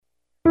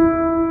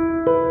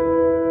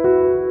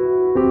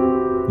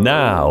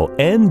Now,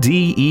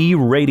 NDE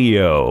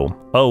Radio,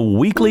 a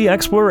weekly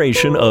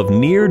exploration of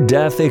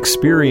near-death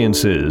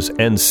experiences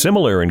and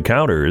similar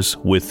encounters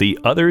with the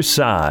other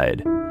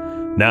side.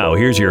 Now,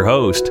 here's your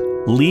host,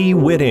 Lee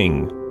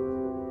Witting.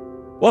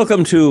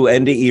 Welcome to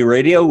NDE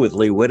Radio with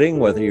Lee Witting,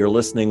 whether you're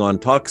listening on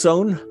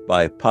TalkZone,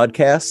 by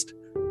podcast,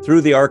 through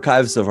the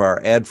archives of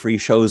our ad-free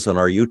shows on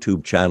our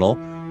YouTube channel,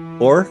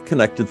 or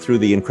connected through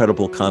the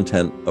incredible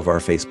content of our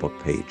Facebook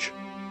page.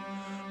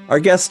 Our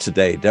guest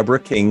today, Deborah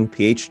King,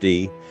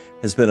 PhD,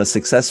 has been a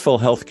successful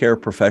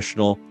healthcare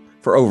professional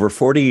for over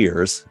 40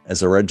 years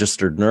as a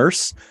registered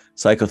nurse,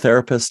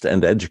 psychotherapist,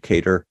 and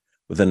educator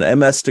with an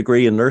MS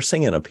degree in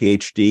nursing and a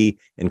PhD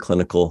in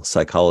clinical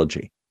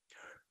psychology.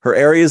 Her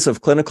areas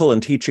of clinical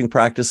and teaching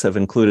practice have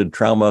included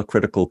trauma,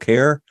 critical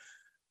care,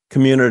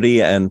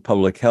 community and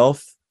public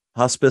health,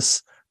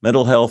 hospice,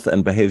 mental health,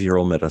 and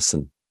behavioral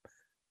medicine.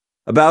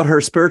 About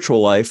her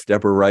spiritual life,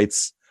 Deborah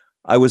writes,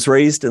 "I was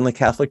raised in the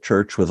Catholic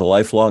Church with a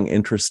lifelong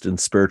interest in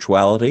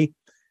spirituality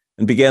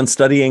and began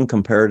studying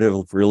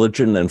comparative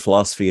religion and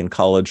philosophy in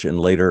college and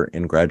later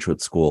in graduate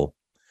school.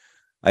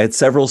 I had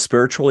several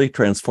spiritually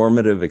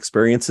transformative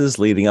experiences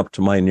leading up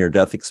to my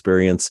near-death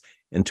experience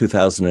in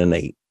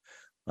 2008.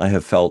 I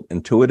have felt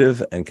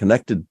intuitive and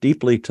connected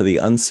deeply to the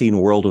unseen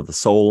world of the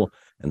soul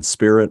and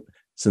spirit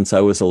since I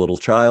was a little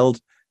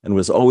child and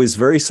was always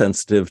very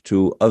sensitive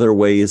to other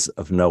ways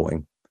of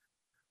knowing,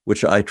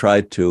 which I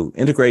tried to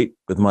integrate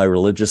with my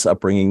religious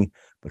upbringing,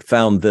 but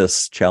found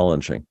this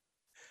challenging."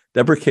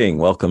 Deborah King,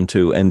 welcome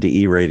to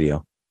NDE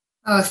Radio.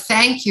 Oh,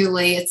 thank you,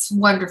 Lee. It's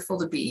wonderful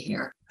to be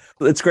here.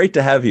 It's great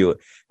to have you.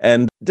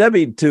 And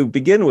Debbie, to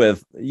begin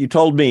with, you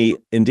told me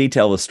in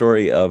detail the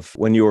story of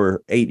when you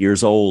were 8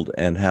 years old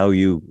and how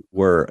you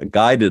were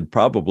guided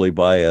probably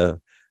by an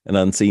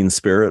unseen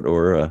spirit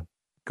or a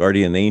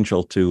guardian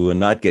angel to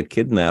not get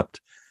kidnapped.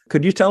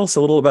 Could you tell us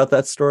a little about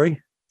that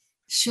story?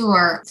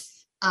 Sure.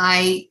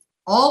 I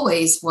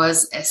always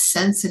was a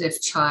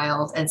sensitive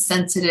child and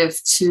sensitive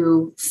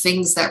to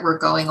things that were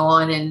going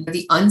on in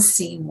the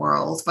unseen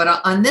world.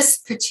 But on this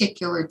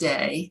particular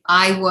day,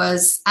 I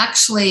was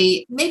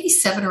actually maybe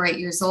 7 or 8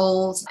 years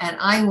old, and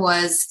I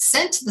was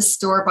sent to the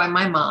store by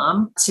my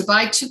mom to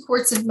buy 2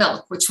 quarts of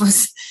milk, which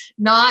was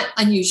not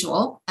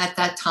unusual at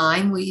that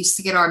time. We used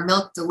to get our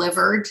milk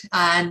delivered,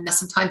 and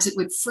sometimes it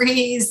would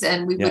freeze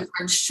and we would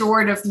run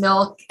short of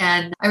milk.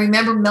 And I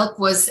remember milk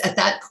was at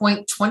that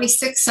point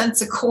 26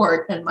 cents a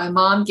quart, and my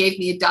mom gave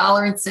me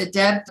 $1 and said,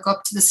 "Deb, go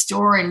up to the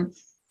store and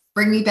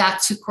bring me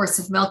back 2 quarts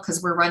of milk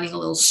because we're running a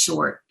little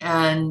short."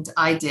 And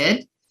I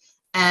did.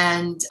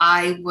 And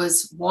I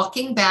was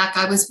walking back.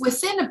 I was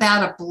within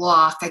about a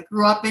block. I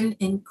grew up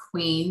in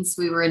Queens.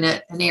 We were in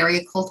an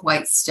area called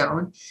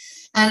Whitestone.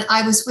 And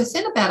I was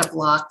within about a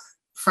block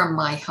from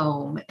my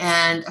home,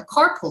 and a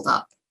car pulled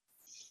up.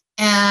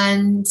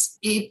 And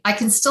I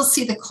can still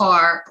see the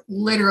car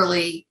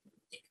literally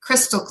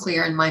crystal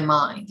clear in my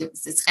mind.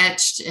 It's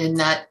etched in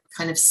that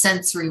kind of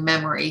sensory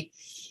memory.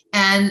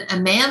 And a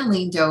man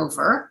leaned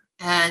over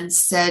and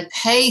said,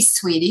 "Hey,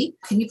 sweetie,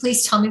 can you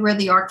please tell me where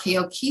the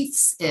RKO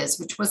Keith's is?"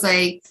 Which was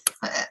a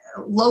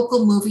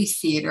local movie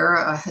theater,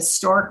 a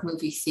historic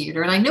movie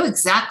theater. And I knew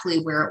exactly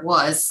where it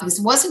was.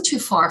 It wasn't too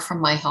far from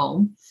my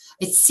home.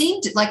 It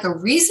seemed like a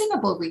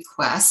reasonable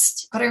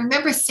request, but I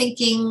remember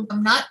thinking,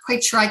 I'm not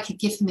quite sure I could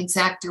give him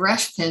exact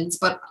directions,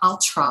 but I'll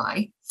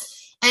try.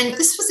 And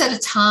this was at a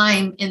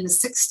time in the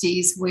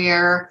 60s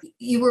where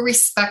you were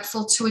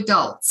respectful to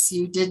adults.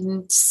 You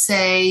didn't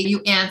say,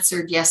 you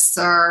answered yes,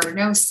 sir, or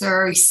no,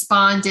 sir,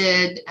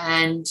 responded,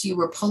 and you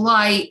were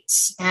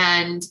polite.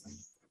 And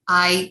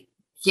I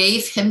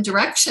gave him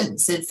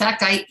directions. In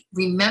fact, I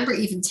remember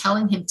even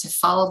telling him to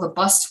follow the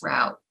bus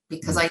route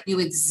because I knew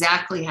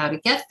exactly how to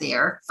get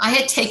there. I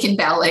had taken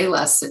ballet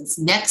lessons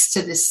next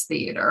to this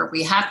theater.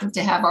 We happened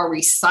to have our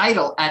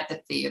recital at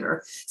the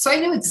theater, so I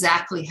knew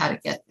exactly how to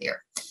get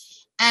there.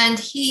 And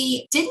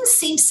he didn't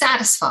seem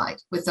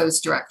satisfied with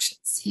those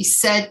directions. He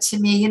said to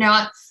me,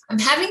 I'm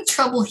having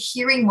trouble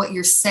hearing what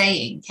you're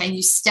saying. Can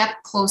you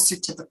step closer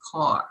to the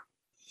car?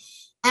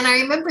 And I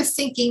remember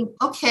thinking,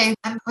 okay,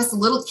 I was a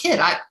little kid.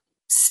 I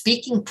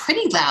speaking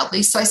pretty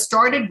loudly, so I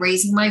started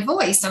raising my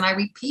voice and I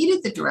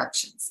repeated the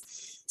directions.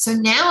 So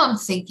now I'm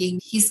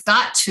thinking he's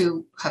got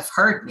to have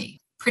heard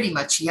me, pretty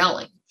much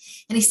yelling.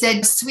 And he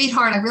said,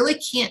 "Sweetheart, I really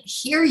can't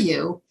hear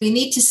you. You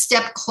need to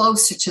step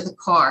closer to the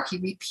car." He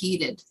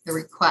repeated the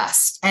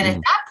request. And at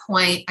that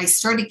point, I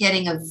started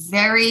getting a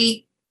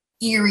very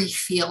eerie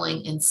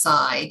feeling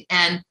inside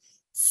and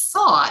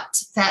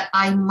thought that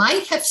I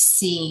might have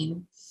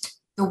seen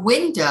the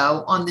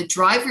window on the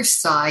driver's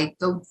side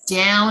go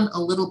down a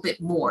little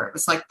bit more. It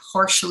was like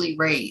partially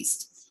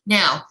raised.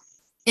 Now,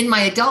 in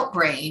my adult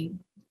brain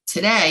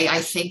today,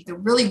 I think there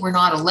really were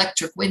not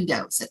electric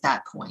windows at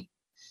that point.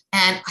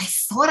 And I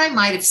thought I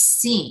might have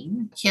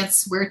seen, can't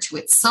swear to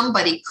it,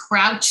 somebody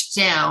crouched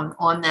down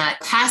on that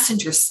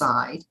passenger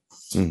side.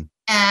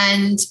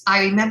 And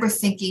I remember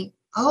thinking,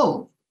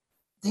 oh,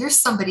 there's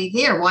somebody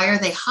there. Why are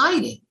they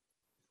hiding?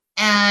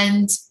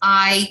 And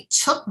I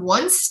took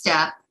one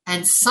step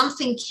and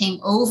something came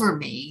over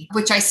me,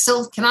 which I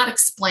still cannot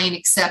explain,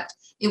 except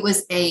it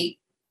was a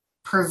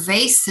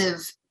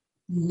pervasive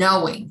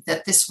knowing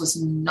that this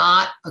was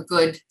not a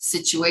good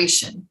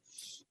situation.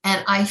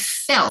 And I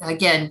felt,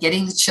 again,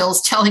 getting the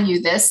chills telling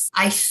you this,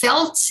 I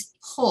felt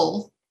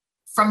pull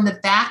from the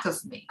back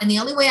of me. And the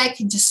only way I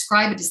can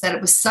describe it is that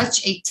it was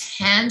such a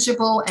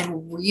tangible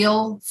and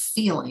real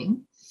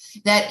feeling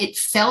that it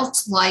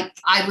felt like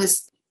I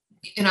was,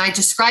 I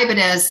describe it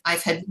as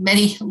I've had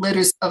many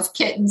litters of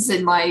kittens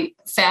in my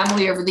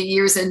family over the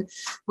years and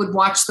would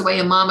watch the way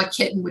a mama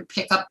kitten would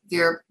pick up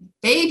their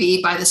baby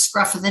by the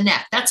scruff of the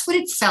neck. That's what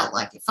it felt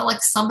like. It felt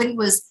like somebody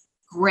was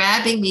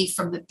grabbing me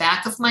from the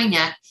back of my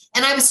neck.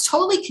 And I was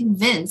totally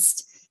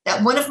convinced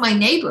that one of my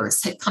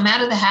neighbors had come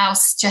out of the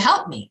house to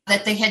help me,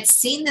 that they had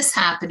seen this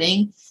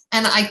happening.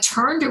 And I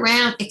turned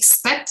around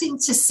expecting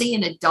to see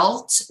an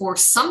adult or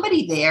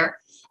somebody there.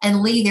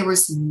 And Lee, there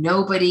was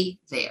nobody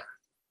there.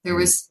 There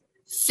was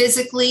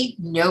physically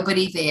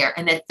nobody there.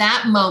 And at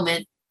that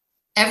moment,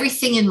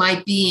 everything in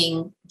my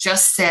being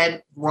just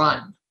said,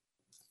 run.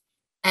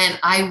 And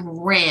I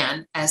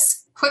ran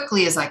as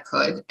quickly as I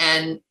could.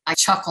 And I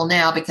chuckle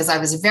now because I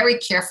was very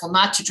careful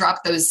not to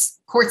drop those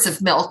quarts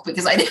of milk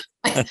because I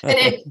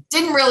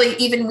didn't really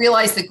even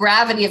realize the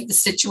gravity of the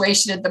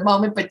situation at the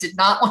moment, but did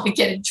not want to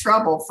get in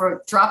trouble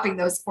for dropping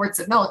those quarts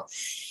of milk.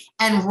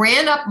 And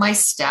ran up my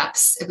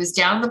steps. It was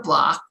down the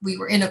block. We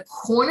were in a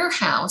corner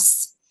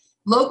house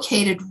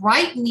located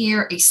right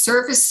near a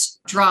service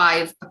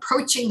drive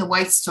approaching the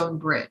Whitestone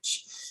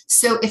Bridge.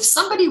 So if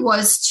somebody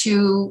was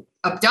to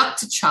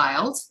abduct a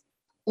child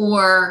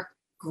or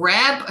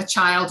grab a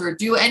child or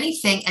do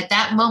anything at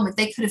that moment,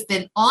 they could have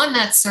been on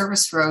that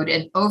service road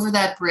and over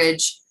that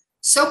bridge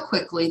so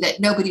quickly that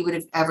nobody would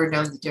have ever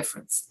known the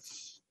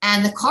difference.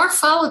 And the car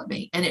followed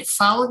me, and it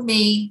followed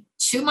me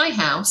to my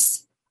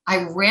house.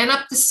 I ran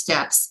up the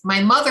steps.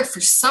 My mother,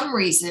 for some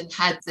reason,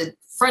 had the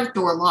front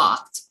door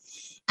locked.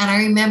 And I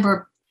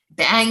remember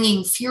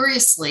banging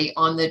furiously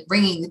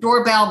ringing the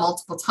doorbell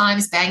multiple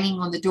times, banging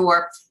on the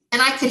door.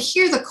 And I could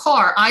hear the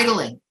car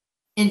idling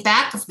in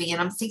back of me.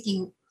 And I'm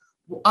thinking,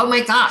 oh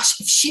my gosh,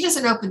 if she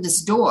doesn't open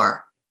this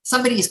door,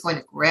 somebody is going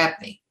to grab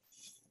me.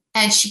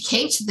 And she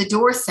came to the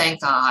door,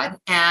 thank God.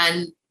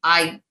 And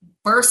I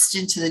burst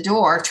into the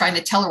door trying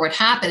to tell her what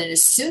happened. And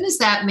as soon as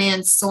that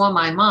man saw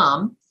my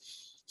mom,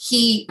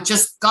 he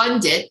just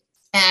gunned it.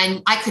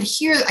 And I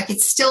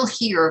could still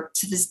hear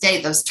to this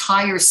day, those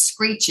tires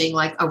screeching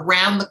like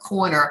around the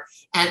corner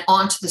and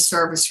onto the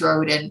service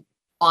road and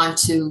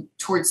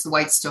towards the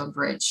Whitestone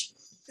Bridge.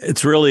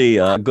 It's really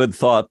a good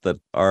thought that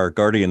our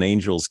guardian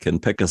angels can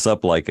pick us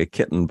up like a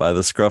kitten by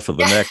the scruff of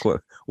the neck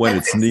when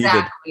it's needed.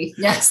 Exactly.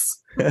 Yes.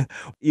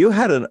 You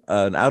had an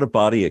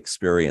out-of-body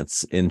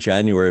experience in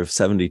January of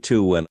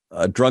 72 when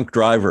a drunk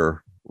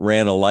driver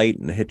ran a light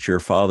and hit your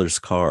father's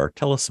car.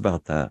 Tell us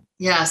about that.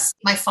 Yes.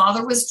 My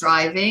father was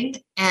driving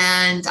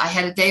and I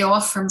had a day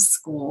off from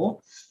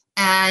school.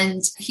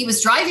 And he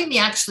was driving me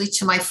actually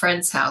to my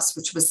friend's house,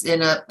 which was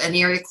in an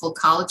area called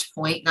College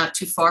Point, not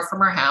too far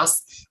from our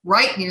house,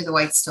 right near the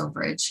Whitestone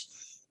Bridge.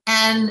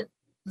 And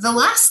the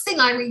last thing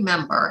I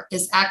remember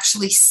is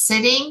actually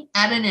sitting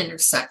at an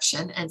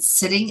intersection and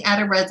sitting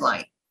at a red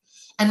light.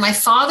 And my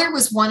father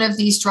was one of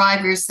these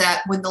drivers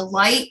that when the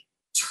light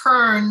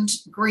turned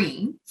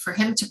green for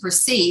him to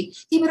proceed,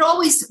 he would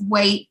always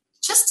wait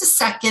just a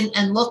second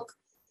and look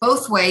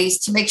both ways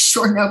to make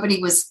sure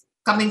nobody was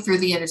coming through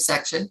the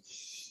intersection.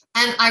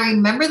 And I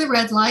remember the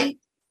red light.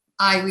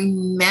 I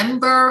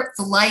remember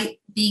the light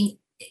being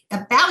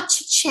about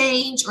to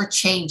change or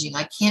changing.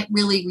 I can't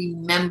really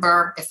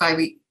remember if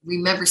I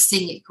remember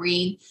seeing it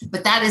green,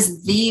 but that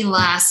is the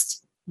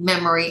last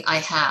memory I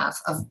have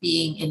of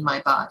being in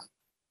my body.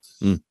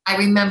 I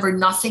remember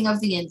nothing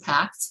of the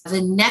impact.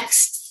 The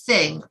next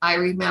thing I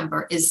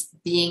remember is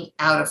being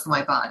out of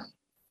my body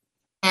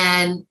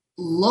and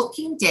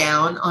looking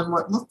down on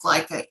what looked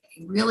like a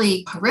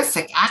really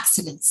horrific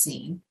accident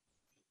scene.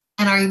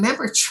 And I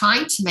remember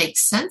trying to make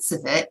sense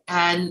of it.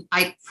 And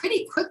I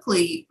pretty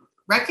quickly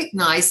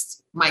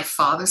recognized my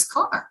father's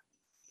car.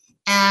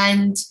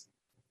 And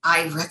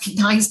I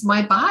recognized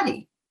my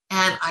body.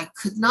 And I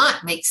could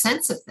not make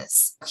sense of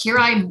this. Here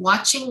I'm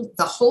watching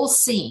the whole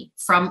scene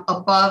from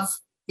above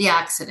the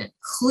accident,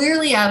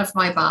 clearly out of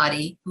my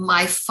body.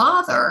 My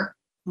father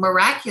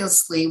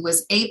miraculously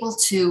was able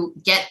to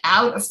get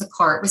out of the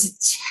car. It was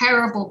a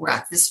terrible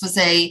wreck.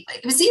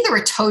 It was either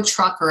a tow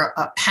truck or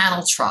a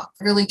panel truck.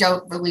 I really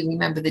don't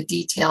remember the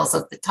details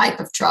of the type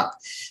of truck,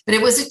 but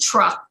it was a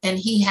truck and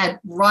he had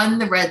run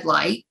the red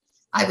light.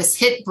 I was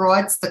hit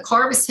the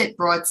car was hit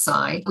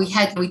broadside. We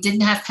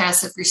didn't have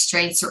passive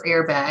restraints or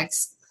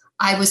airbags.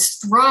 I was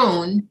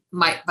thrown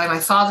by my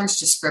father's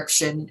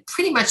description,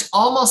 pretty much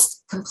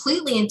almost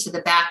completely into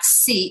the back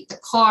seat. The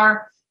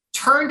car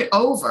turned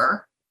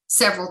over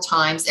several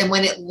times. And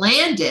when it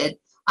landed,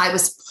 I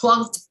was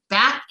plunked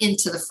back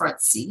into the front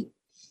seat.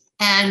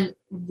 And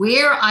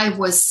where I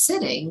was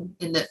sitting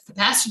in the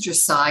passenger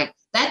side,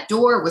 that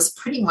door was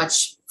pretty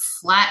much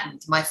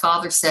flattened. My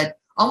father said,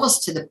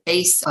 almost to the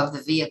base of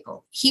the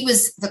vehicle.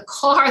 The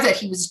car that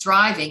he was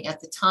driving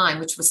at the time,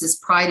 which was his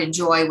pride and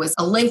joy, was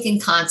a Lincoln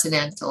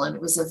Continental. And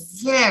it was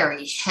a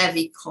very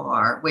heavy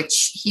car,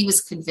 which he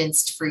was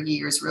convinced for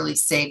years really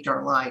saved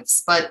our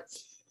lives. But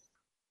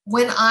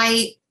when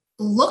I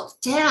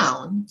looked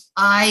down,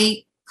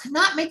 I could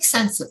not make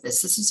sense of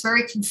this. This was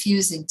very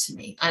confusing to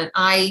me. And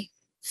I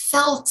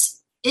felt,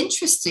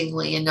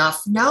 interestingly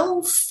enough,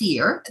 no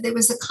fear. There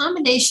was a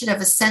combination of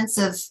a sense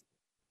of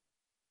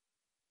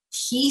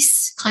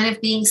peace kind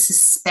of being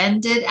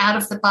suspended out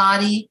of the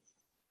body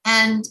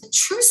and a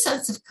true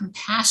sense of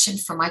compassion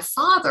for my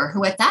father,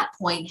 who at that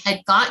point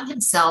had gotten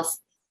himself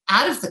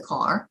out of the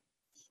car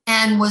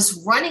and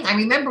was running. I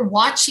remember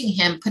watching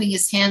him putting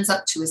his hands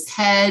up to his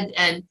head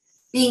and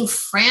being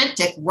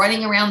frantic,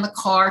 running around the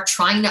car,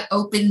 trying to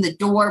open the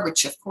door,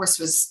 which of course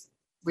was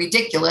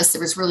ridiculous.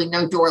 There was really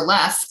no door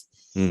left.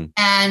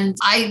 And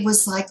I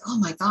was like, oh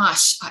my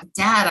gosh,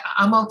 Dad,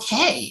 I'm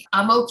okay.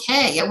 I'm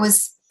okay. It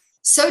was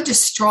so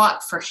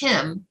distraught for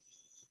him.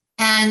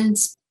 And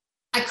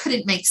I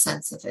couldn't make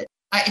sense of it.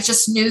 I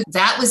just knew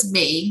that was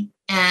me.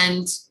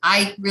 And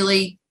I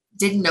really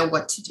didn't know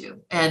what to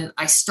do. And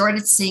I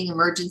started seeing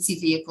emergency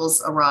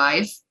vehicles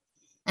arrive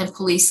and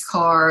police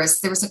cars.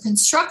 There was a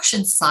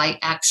construction site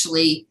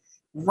actually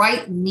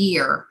right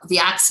near the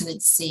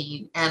accident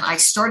scene. And I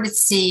started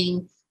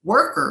seeing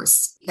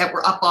workers that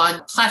were up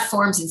on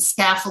platforms and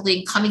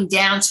scaffolding coming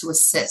down to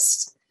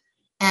assist.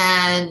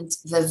 And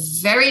the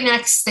very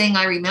next thing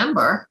I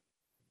remember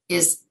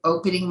is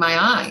opening my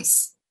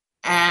eyes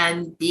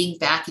and being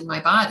back in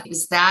my body. It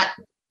was that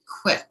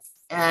quick.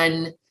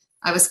 And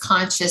I was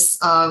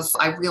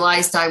I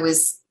realized I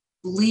was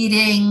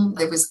bleeding.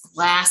 There was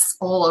glass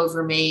all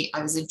over me.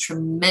 I was in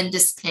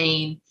tremendous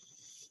pain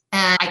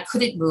and I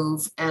couldn't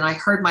move. And I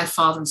heard my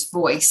father's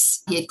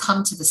voice. He had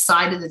come to the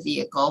side of the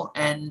vehicle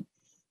and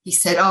he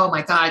said, oh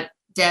my God,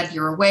 Deb,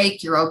 you're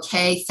awake. You're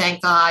okay.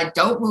 Thank God.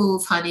 Don't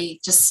move,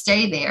 honey. Just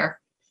stay there.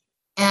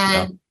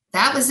 And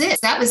that was it.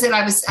 That was it.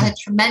 I had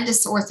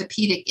tremendous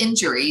orthopedic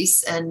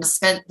injuries and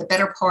spent the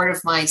better part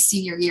of my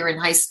senior year in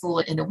high school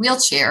in a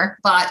wheelchair,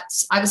 but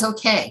I was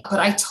okay. But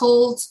I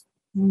told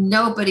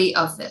nobody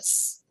of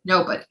this.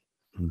 Nobody.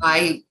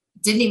 I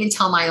didn't even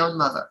tell my own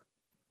mother.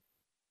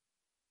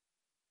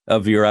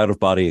 Of your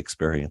out-of-body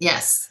experience.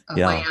 Yes, of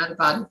my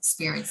out-of-body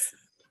experience.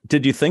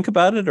 Did you think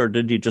about it or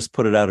did you just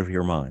put it out of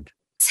your mind?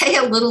 Say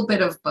a little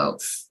bit of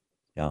both.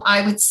 Yeah.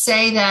 I would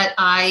say that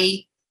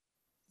I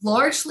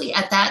largely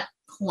at that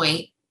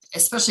point,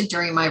 especially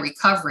during my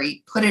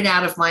recovery, put it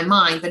out of my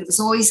mind, but it was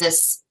always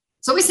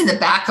in the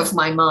back of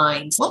my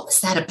mind. What was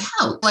that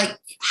about? Like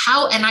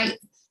how, and I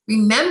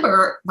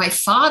remember my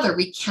father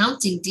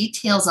recounting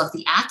details of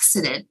the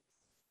accident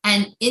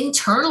and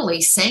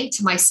internally saying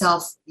to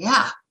myself,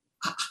 yeah,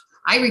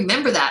 I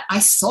remember that. I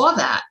saw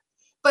that.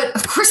 But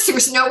of course, there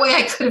was no way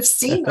I could have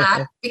seen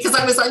that because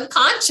I was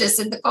unconscious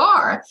in the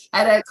car,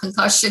 had a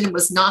concussion and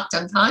was knocked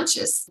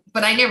unconscious.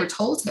 But I never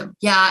told him,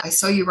 yeah, I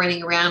saw you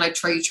running around.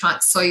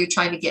 Saw you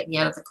trying to get me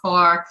out of the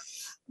car.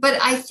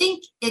 But I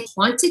think it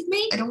haunted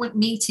me. I don't want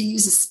me to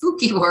use a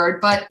spooky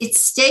word, but it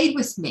stayed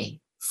with me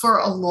for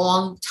a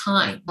long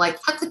time. Like,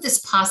 how could this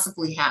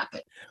possibly happen?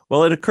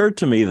 Well, it occurred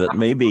to me that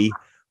maybe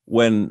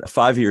when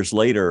 5 years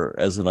later,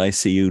 as an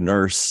ICU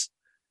nurse,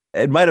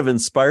 it might have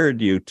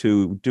inspired you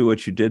to do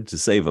what you did to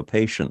save a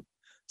patient.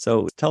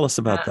 So tell us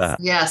about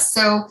that. Yes.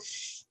 So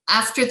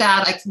after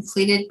that, I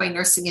completed my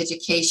nursing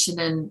education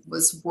and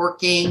was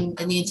working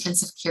in the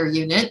intensive care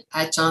unit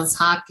at Johns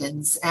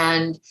Hopkins.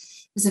 And it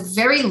was a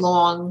very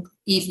long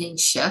evening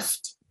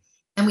shift.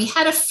 And we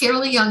had a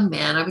fairly young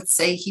man, I would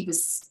say he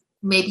was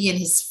maybe in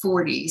his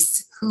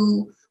 40s,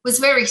 who was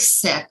very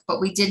sick,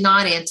 but we did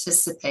not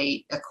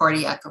anticipate a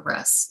cardiac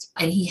arrest.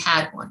 And he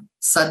had one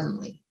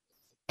suddenly.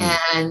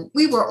 And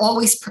we were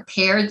always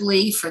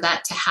preparedly for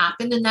that to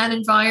happen in that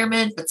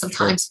environment, but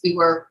sometimes we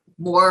were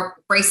more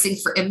bracing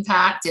for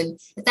impact. And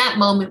at that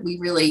moment, we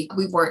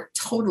weren't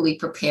totally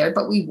prepared,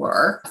 but we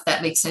were, if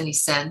that makes any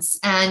sense.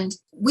 And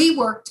we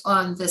worked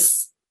on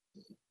this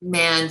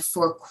man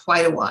for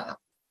quite a while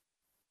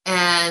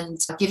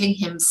and giving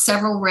him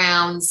several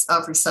rounds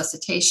of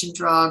resuscitation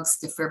drugs,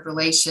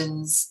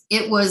 defibrillations.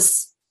 It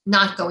was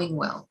not going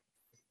well.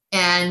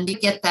 And you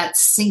get that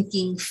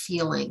sinking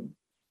feeling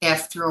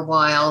after a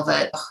while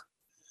that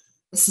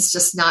this is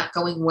just not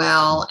going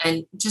well.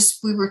 And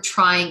just, we were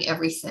trying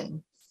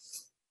everything.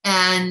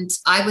 And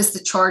I was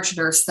the charge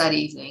nurse that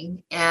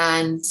evening.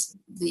 And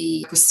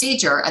the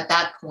procedure at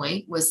that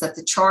point was that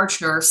the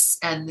charge nurse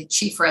and the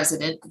chief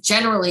resident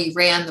generally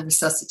ran the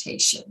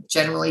resuscitation.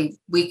 Generally,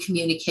 we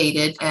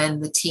communicated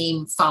and the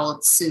team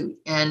followed suit.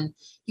 And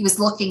he was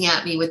looking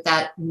at me with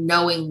that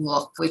knowing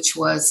look, which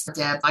was,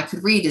 Deb, I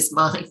could read his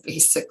mind,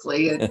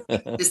 basically.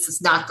 This is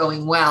not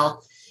going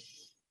well.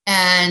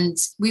 And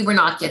we were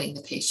not getting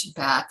the patient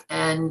back.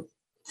 And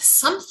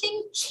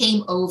something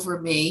came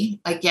over me.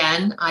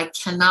 Again, I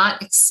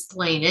cannot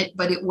explain it,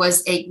 but it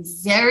was a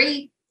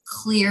very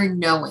clear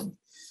knowing.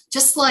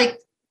 Just like,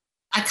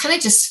 I kind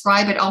of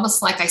describe it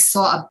almost like I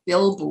saw a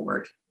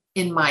billboard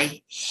in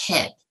my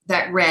head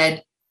that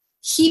read,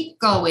 "Keep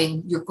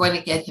going, you're going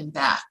to get him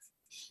back."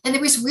 And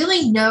there was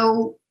really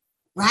no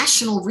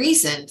rational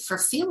reason for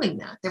feeling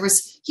that.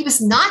 He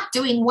was not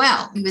doing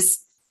well.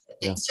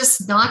 It's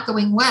just not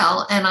going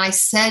well. And I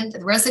said,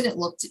 the resident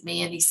looked at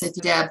me and he said,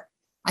 "Deb,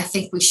 I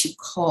think we should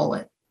call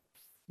it."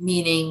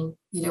 Meaning,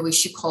 we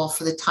should call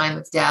for the time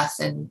of death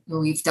and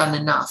we've done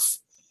enough.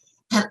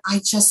 And I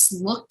just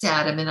looked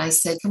at him and I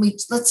said,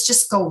 let's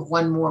just go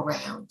one more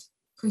round.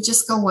 Can we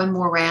just go one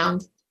more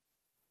round?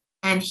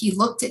 And he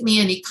looked at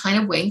me and he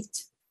kind of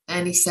winked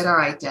and he said, "All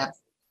right, Deb,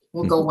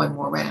 we'll go one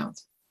more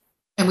round."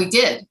 And we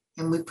did.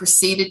 And we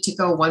proceeded to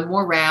go one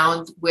more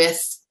round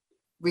with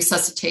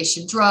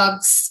resuscitation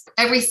drugs,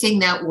 everything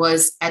that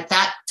was at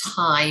that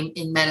time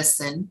in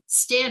medicine,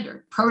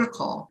 standard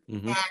protocol.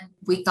 Mm-hmm. And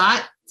we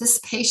got this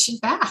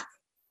patient back.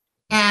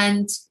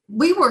 And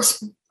we were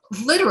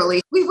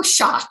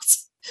shocked.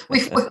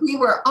 We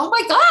were, "Oh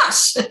my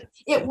gosh,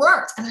 it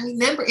worked." And I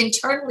remember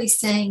internally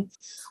saying,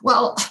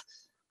 "Well,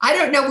 I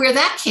don't know where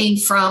that came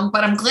from,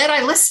 but I'm glad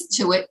I listened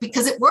to it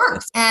because it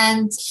worked."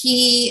 And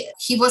he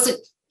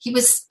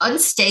was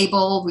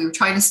unstable. We were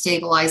trying to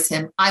stabilize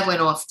him. I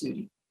went off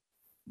duty.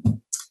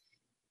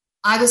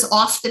 I was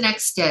off the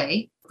next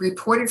day,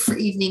 reported for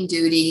evening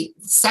duty.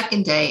 The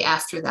second day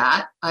after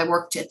that, I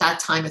worked at that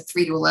time a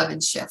 3 to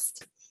 11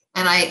 shift.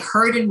 And I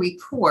heard in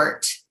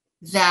report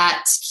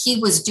that he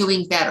was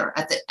doing better.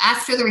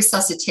 After the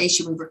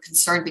resuscitation, we were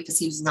concerned because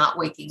he was not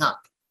waking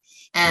up.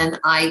 And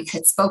I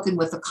had spoken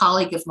with a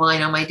colleague of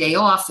mine on my day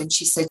off, and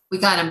she said, "We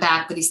got him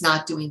back, but he's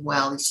not doing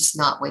well. He's just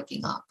not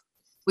waking up,"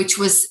 which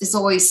is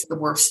always the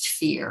worst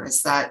fear,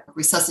 is that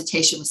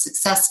resuscitation was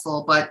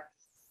successful, but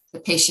the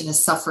patient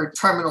has suffered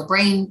terminal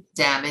brain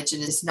damage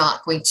and is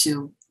not going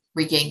to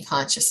regain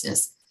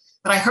consciousness.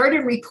 But I heard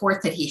a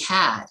report that he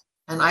had,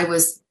 and I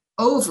was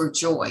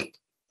overjoyed,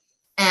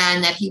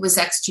 and that he was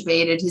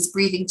extubated. His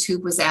breathing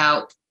tube was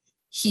out.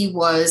 He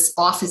was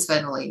off his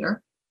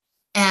ventilator.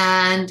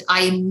 And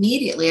I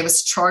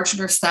was charge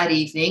nurse that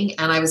evening,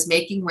 and I was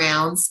making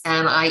rounds,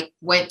 and I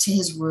went to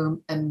his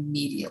room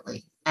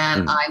immediately.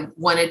 And I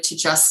wanted to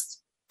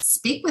just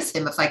speak with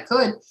him if I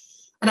could.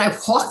 And I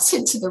walked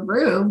into the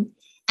room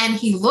and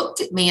he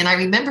looked at me, and I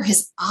remember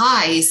his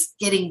eyes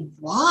getting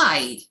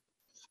wide.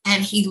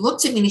 And he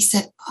looked at me and he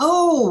said,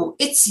 "Oh,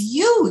 it's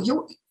you.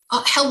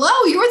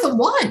 Hello, you're the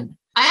one."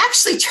 I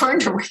actually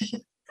turned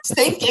around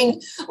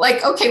thinking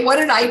like, okay, what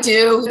did I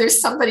do?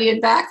 There's somebody in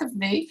back of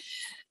me.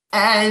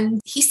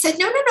 And he said,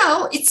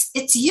 no,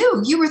 it's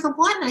you. You were the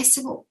one. And I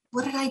said, "Well,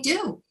 what did I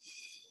do?"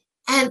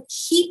 And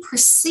he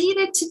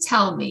proceeded to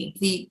tell me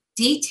the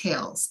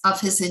details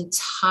of his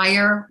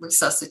entire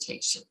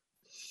resuscitation.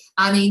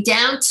 I mean,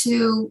 down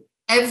to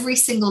every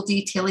single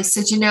detail. He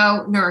said,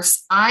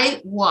 "Nurse,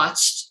 I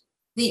watched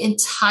the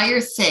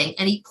entire thing."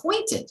 And he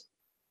pointed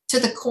to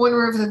the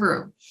corner of the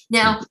room.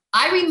 Now,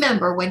 I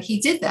remember when he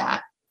did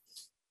that,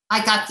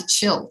 I got the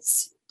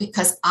chills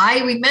because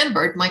I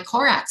remembered my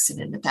car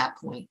accident at that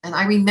point. And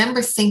I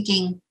remember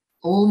thinking,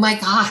 "Oh my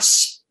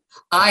gosh,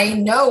 I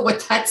know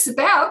what that's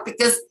about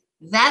because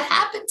that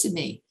happened to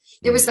me."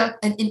 There was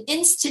an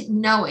instant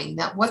knowing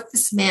that what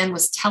this man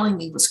was telling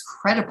me was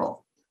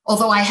credible,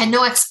 although I had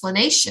no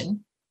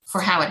explanation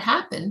for how it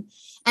happened.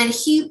 And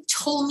he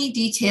told me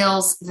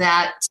details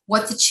that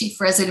what the chief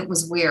resident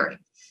was wearing,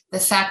 the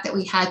fact that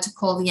we had to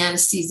call the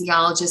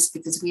anesthesiologist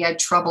because we had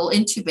trouble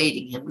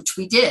intubating him, which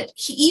we did.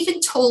 He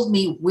even told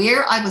me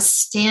where I was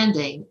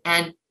standing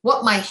and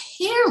what my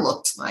hair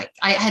looked like.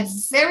 I had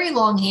very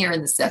long hair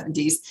in the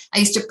 70s. I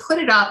used to put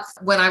it up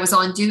when I was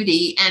on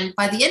duty. And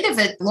by the end of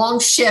a long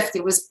shift,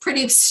 it was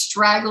pretty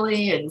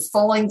straggly and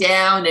falling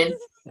down. And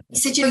he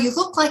said, "You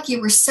look like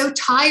you were so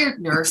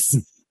tired, nurse."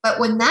 But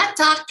when that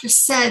doctor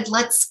said,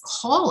 "Let's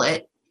call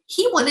it,"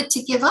 he wanted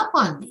to give up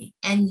on me.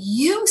 And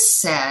you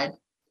said,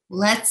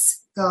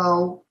 "Let's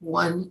go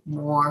one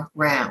more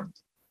round."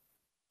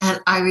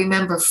 And I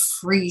remember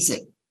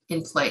freezing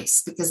in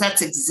place because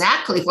that's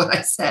exactly what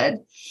I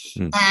said.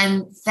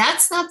 And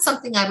that's not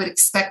something I would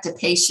expect a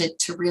patient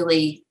to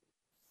really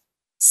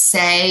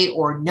say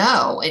or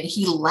know. And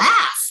he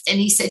laughed and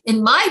he said,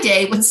 in my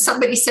day, when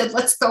somebody said,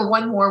 "Let's go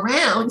one more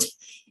round,"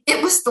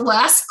 it was the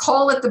last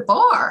call at the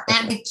bar.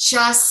 And I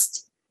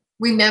just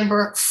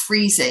remember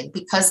freezing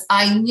because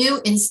I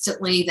knew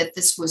instantly that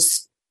this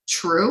was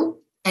true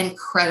and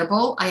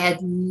credible. I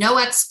had no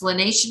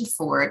explanation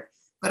for it,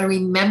 but I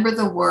remember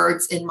the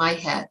words in my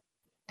head.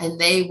 And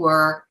they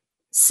were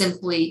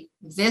simply,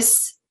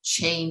 "This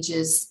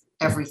changes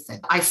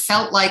everything." I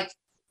felt like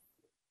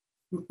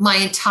my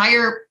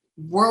entire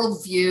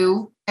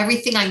worldview,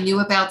 everything I knew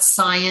about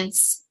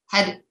science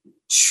had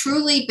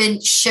truly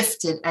been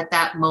shifted at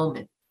that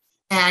moment.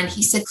 And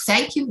he said,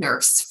 "Thank you,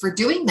 nurse, for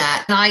doing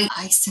that." And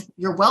I said,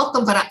 "You're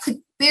welcome," but I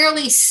could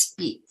barely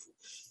speak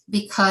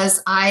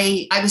because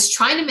I was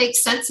trying to make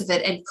sense of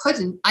it and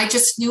couldn't. I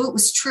just knew it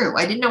was true.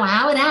 I didn't know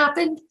how it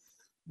happened,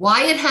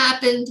 why it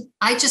happened.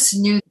 I just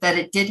knew that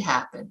it did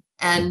happen.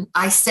 And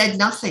I said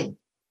nothing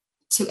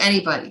to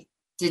anybody,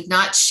 did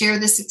not share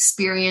this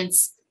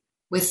experience.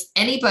 with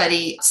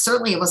anybody.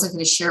 Certainly I wasn't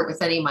going to share it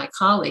with any of my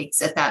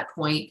colleagues at that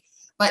point,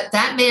 but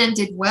that man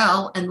did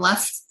well and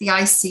left the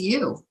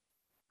ICU.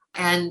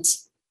 And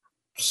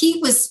he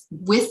was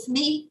with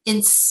me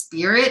in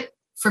spirit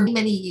for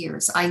many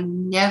years. I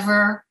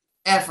never,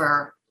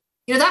 ever,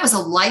 that was a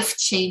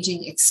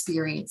life-changing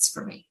experience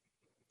for me.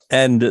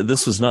 And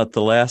this was not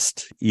the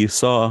last you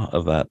saw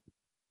of that.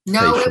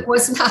 No, patient. It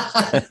was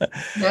not.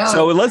 No.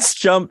 So let's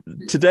jump.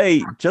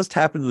 Today just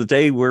happened, the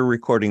day we're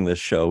recording this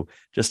show,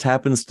 just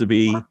happens to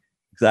be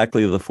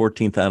exactly the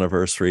 14th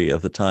anniversary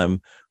of the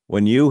time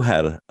when you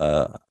had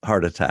a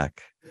heart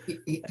attack.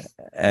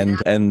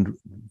 And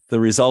the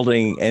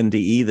resulting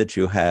NDE that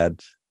you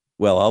had,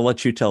 well, I'll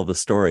let you tell the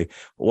story.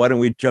 Why don't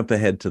we jump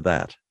ahead to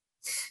that?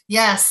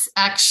 Yes,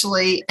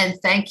 actually. And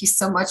thank you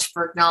so much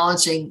for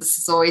acknowledging. This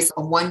is always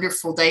a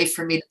wonderful day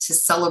for me to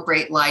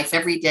celebrate life.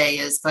 Every day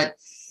is, but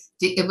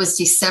it was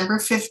December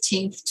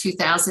 15th,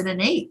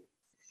 2008.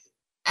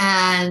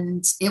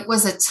 And it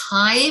was a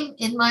time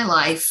in my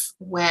life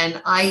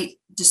when I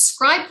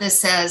described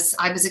this as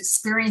I was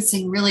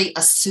experiencing really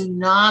a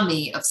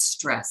tsunami of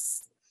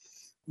stress.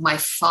 My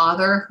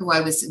father, who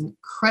I was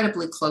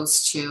incredibly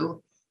close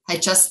to,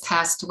 had just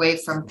passed away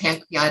from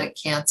pancreatic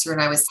cancer,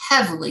 and I was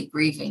heavily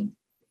grieving.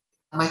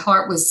 My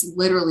heart was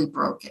literally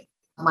broken.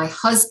 My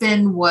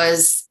husband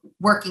was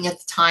working at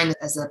the time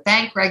as a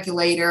bank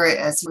regulator,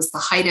 as it was the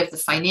height of the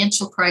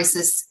financial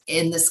crisis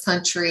in this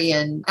country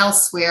and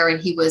elsewhere.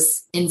 And he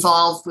was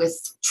involved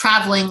with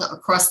traveling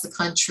across the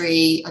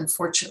country,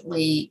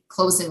 unfortunately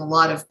closing a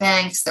lot of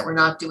banks that were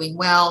not doing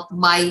well.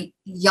 My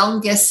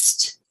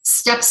youngest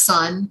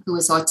stepson, who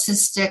was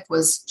autistic,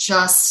 was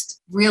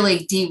just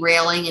really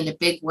derailing in a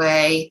big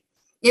way.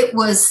 It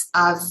was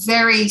a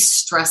very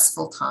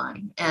stressful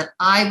time, and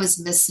I was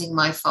missing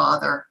my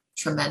father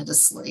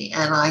tremendously.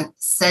 And I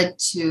said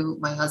to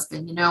my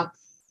husband,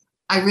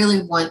 I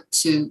really want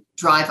to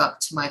drive up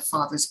to my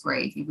father's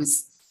grave. He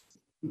was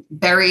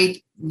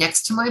buried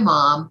next to my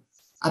mom,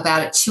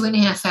 about a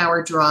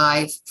 2.5-hour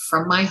drive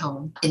from my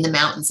home in the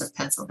mountains of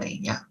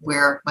Pennsylvania,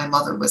 where my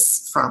mother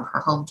was from,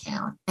 her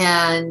hometown.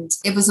 And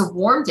it was a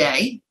warm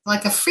day,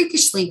 like a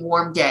freakishly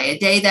warm day, a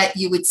day that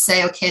you would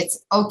say, okay,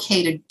 it's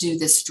okay to do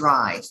this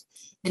drive.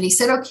 And he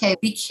said, okay,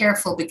 be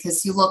careful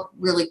because you look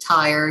really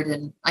tired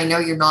and I know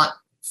you're not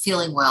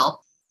feeling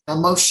well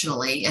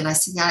emotionally. And I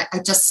said, yeah, I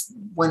just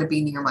want to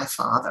be near my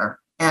father.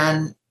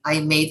 And I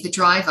made the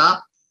drive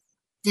up.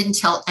 Didn't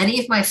tell any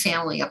of my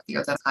family up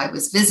there that I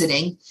was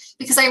visiting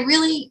because I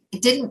really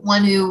didn't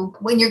want to,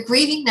 when you're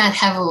grieving that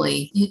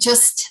heavily,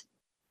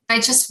 I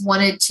just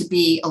wanted to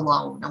be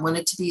alone. I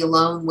wanted to be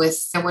alone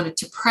I wanted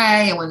to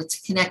pray. I wanted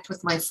to connect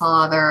with my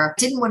father. I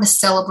didn't want to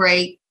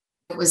celebrate.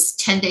 It was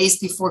 10 days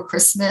before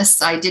Christmas.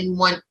 I didn't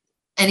want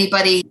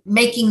anybody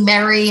making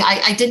merry.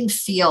 I didn't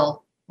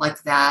feel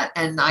like that.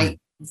 And I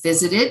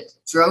visited,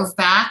 drove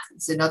back. It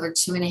was another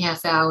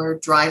 2.5-hour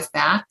drive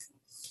back.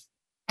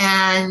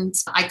 And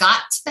I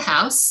got to the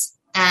house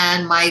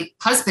and my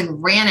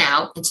husband ran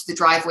out into the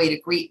driveway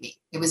to greet me.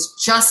 It was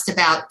just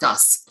about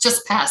dusk,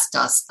 just past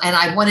dusk. And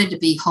I wanted to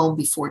be home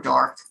before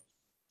dark.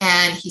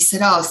 And he said,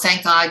 oh,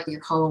 thank God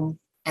you're home.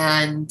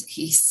 And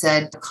he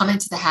said, come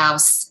into the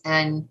house.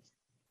 And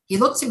he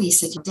looked at me, he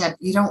said, Deb,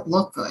 you don't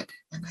look good.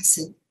 And I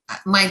said,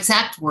 my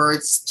exact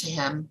words to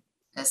him,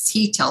 as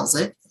he tells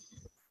it,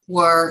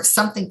 were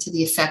something to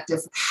the effect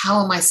of,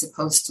 how am I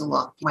supposed to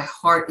look? My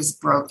heart is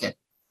broken.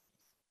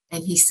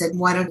 And he said,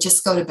 why don't you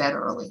just go to bed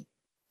early?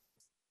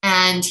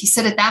 And he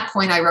said, at that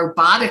point, I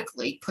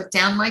robotically put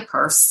down my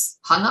purse,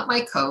 hung up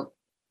my coat,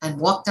 and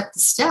walked up the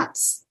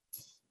steps.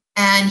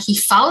 And he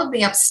followed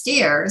me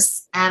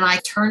upstairs, and I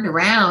turned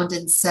around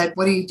and said,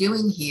 what are you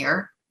doing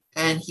here?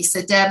 And he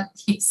said, Deb,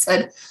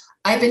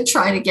 I've been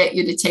trying to get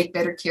you to take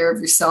better care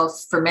of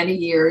yourself for many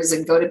years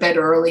and go to bed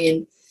early,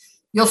 and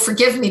you'll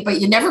forgive me, but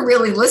you never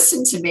really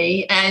listened to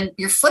me. And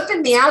you're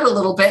flipping me out a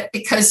little bit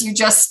because you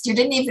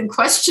didn't even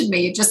question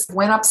me. You just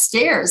went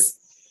upstairs.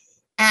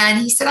 And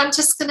he said, I'm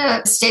just going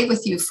to stay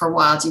with you for a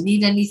while. Do you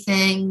need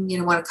anything?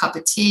 Want a cup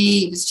of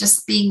tea? He was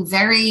just being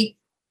very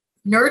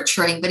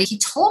nurturing. But he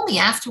told me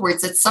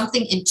afterwards that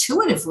something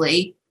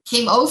intuitively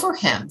came over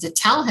him to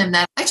tell him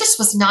that I just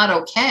was not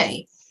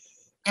okay.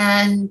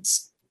 And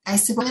I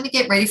said, well, I'm going to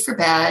get ready for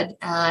bed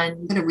and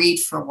I'm going to read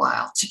for a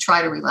while to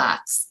try to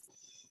relax.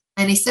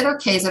 And he said,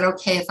 okay, is it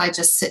okay if I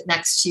just sit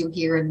next to you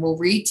here and we'll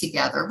read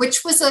together?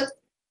 Which was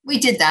we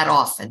did that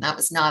often. That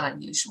was not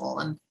unusual.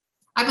 And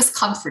I was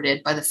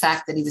comforted by the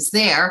fact that he was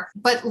there.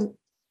 But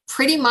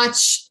pretty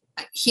much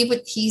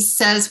he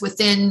says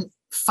within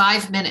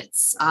 5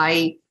 minutes,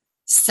 I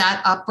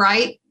sat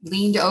upright,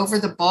 leaned over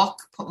the book,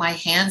 put my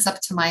hands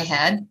up to my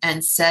head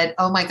and said,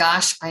 oh my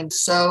gosh, I'm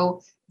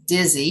so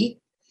dizzy,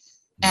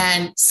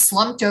 and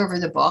slumped over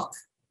the book.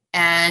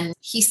 And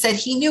he said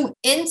he knew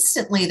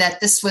instantly that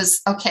this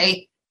was,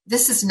 okay,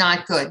 this is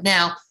not good.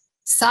 Now,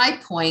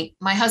 side point,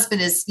 my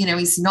husband is,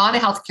 he's not a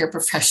healthcare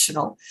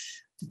professional,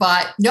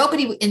 but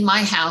nobody in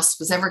my house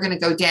was ever going to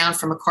go down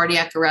from a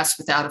cardiac arrest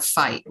without a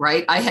fight,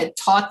 right? I had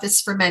taught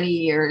this for many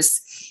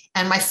years.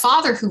 And my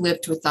father, who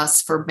lived with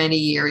us for many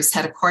years,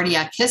 had a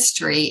cardiac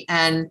history.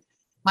 And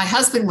my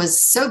husband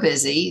was so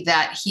busy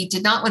that he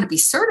did not want to be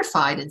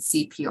certified in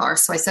CPR.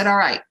 So I said, all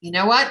right, you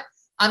know what?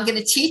 I'm going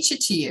to teach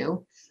it to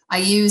you. I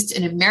used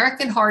an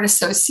American Heart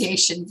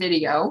Association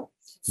video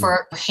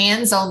for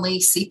hands-only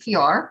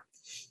CPR.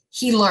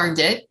 He learned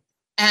it.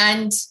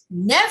 And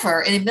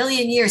never in a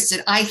million years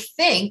did I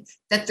think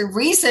that the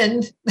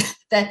reason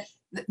that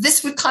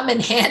this would come in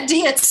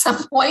handy at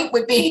some point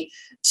would be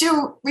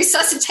to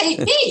resuscitate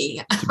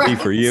me. To be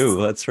for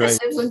you. That's right.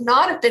 It would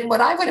not have been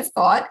what I would have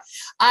thought.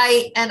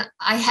 I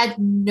had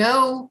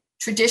no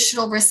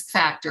traditional risk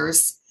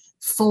factors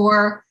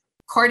for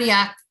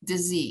cardiac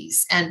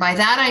disease. And by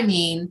that, I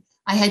mean,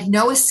 I had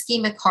no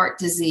ischemic heart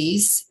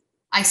disease.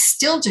 I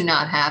still do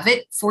not have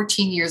it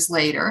 14 years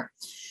later.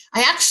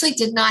 I actually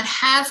did not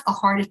have a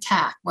heart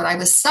attack. What I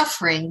was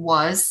suffering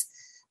was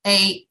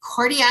a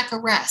cardiac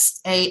arrest,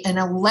 an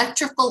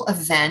electrical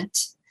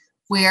event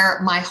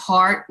where my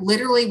heart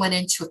literally went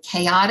into a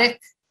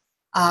chaotic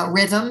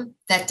rhythm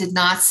that did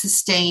not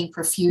sustain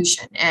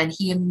perfusion. And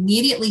he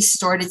immediately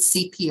started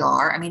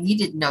CPR. I mean, he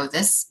didn't know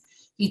this.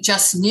 He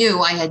just knew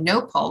I had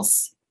no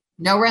pulse,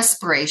 no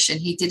respiration.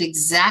 He did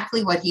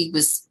exactly what he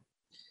was,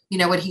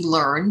 what he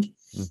learned.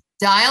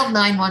 Dialed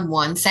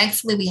 911.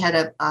 Thankfully, we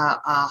had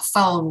a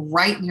phone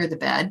right near the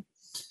bed,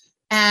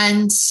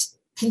 and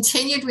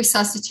continued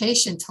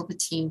resuscitation till the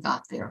team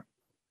got there.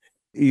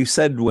 You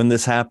said when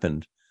this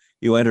happened,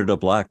 you entered a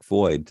black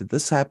void. Did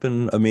this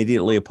happen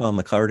immediately upon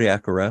the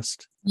cardiac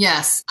arrest?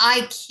 Yes.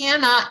 I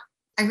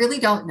really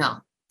don't know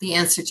the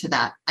answer to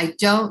that. I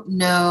don't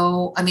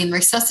know. I mean,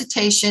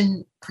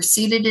 resuscitation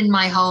proceeded in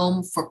my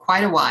home for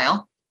quite a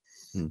while.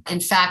 In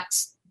fact,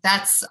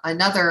 that's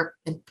another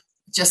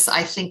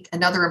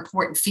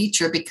important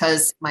feature,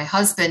 because my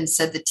husband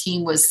said the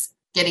team was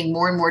getting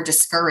more and more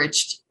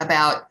discouraged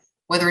about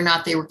whether or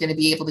not they were going to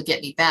be able to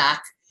get me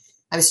back.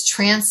 I was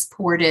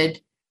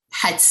transported,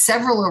 had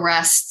several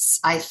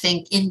arrests, I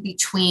think, in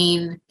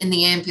between in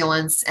the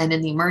ambulance and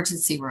in the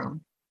emergency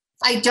room.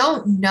 I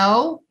don't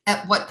know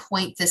at what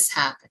point this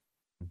happened.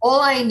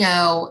 All I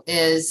know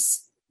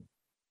is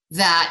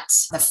that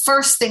the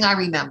first thing I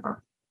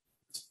remember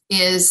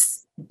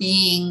is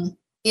being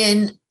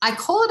in, I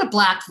call it a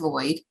black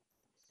void,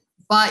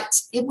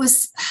 but it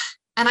was,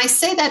 and I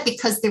say that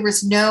because there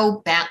was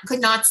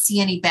could not see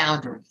any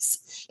boundaries.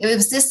 It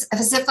was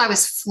as if I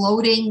was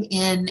floating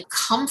in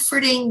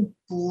comforting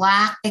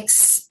black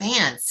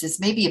expanse is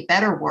maybe a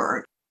better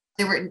word.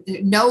 There were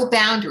no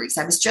boundaries.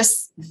 I was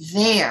just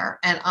there.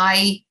 And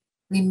I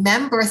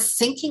remember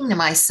thinking to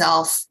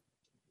myself,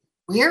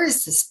 where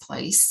is this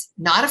place?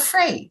 Not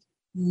afraid,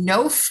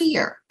 no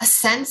fear, a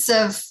sense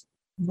of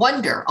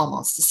wonder,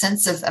 almost a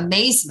sense of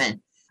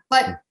amazement.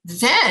 But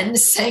then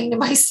saying to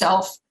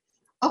myself,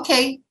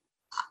 okay,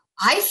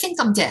 I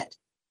think I'm dead.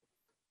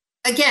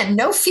 Again,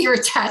 no fear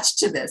attached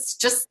to this.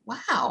 Just, wow,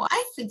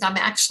 I think I'm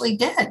actually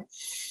dead.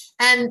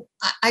 And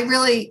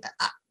I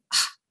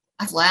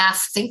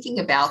laugh thinking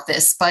about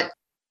this. But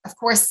of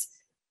course,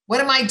 what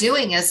am I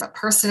doing as a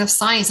person of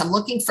science? I'm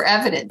looking for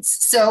evidence.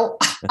 So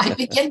I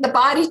begin the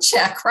body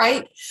check,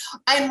 right?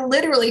 I'm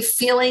literally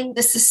feeling,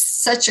 this is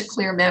such a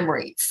clear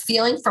memory,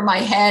 feeling from my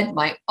head,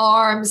 my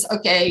arms.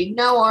 Okay,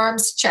 no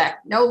arms, check.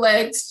 No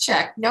legs,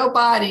 check. No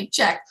body,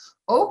 check.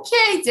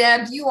 Okay,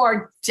 Deb, you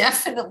are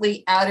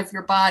definitely out of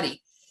your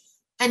body.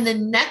 And the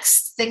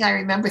next thing I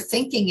remember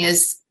thinking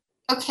is,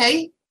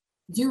 okay,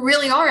 you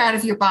really are out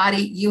of your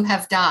body. You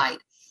have died.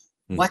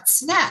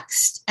 What's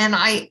next? And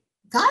I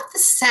got the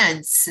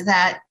sense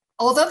that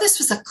although this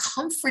was a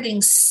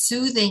comforting,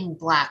 soothing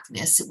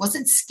blackness, it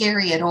wasn't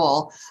scary at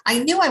all. I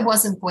knew I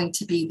wasn't going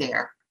to be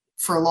there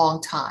for a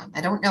long time.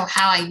 I don't know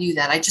how I knew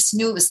that. I just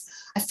knew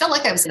I felt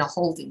like I was in a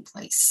holding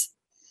place.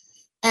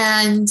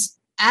 And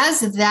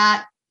as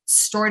that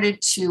started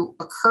to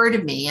occur to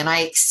me, and I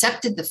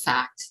accepted the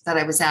fact that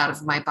I was out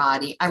of my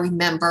body, I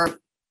remember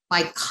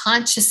my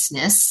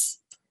consciousness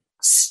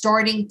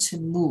starting to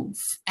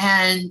move.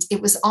 And it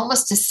was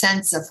almost a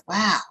sense of,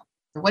 wow,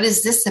 what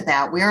is this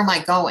about? Where am I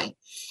going?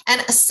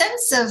 And a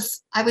sense of,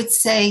 I would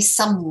say,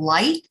 some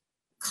light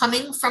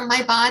coming from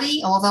my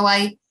body, although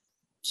I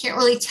can't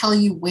really tell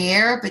you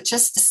where, but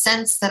just a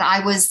sense that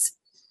I was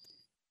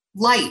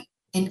light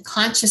in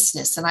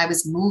consciousness and I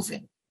was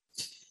moving.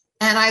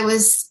 And I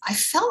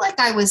felt like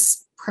I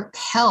was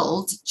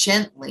propelled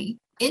gently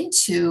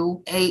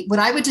into what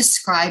I would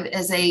describe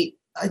as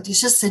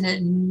just an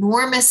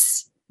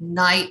enormous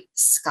night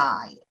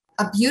sky,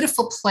 a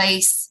beautiful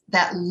place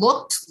that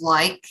looked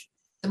like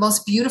the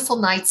most beautiful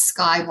night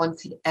sky one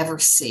could ever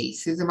see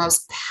through the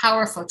most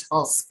powerful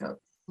telescope.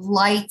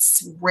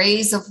 Lights,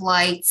 rays of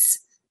lights,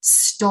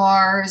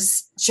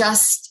 stars,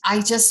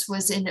 I just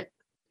was in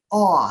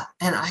awe.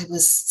 And I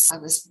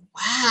was,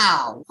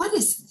 wow, what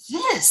is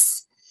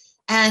this?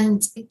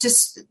 And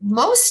just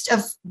most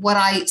of what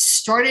I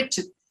started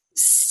to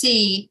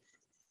see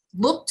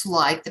looked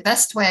like, the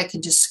best way I can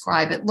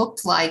describe it,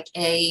 looked like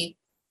a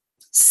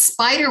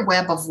spider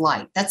web of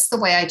light. That's the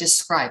way I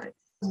describe it.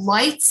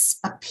 Lights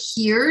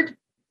appeared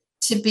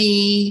to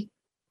be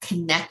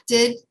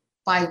connected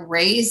by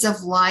rays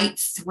of light,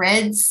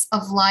 threads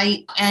of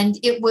light, and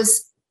it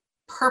was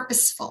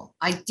purposeful.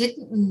 I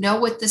didn't know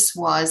what this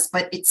was,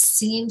 but it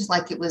seemed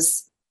like it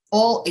was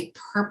all a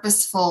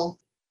purposeful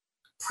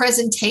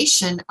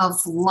presentation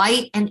of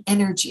light and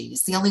energy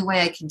is the only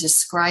way I can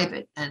describe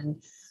it.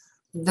 And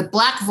the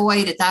black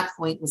void at that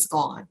point was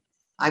gone.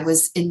 I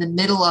was in the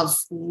middle of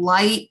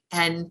light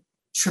and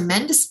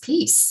tremendous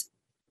peace.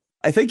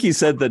 I think you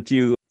said that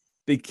you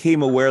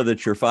became aware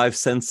that your five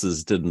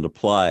senses didn't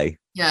apply.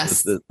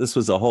 Yes. This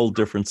was a whole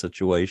different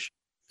situation.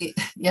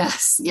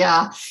 Yes.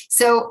 Yeah.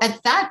 So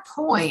at that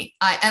point,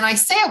 I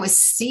say I was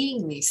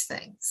seeing these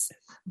things,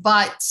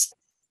 but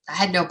I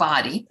had no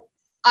body.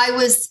 I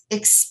was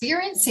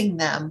experiencing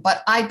them,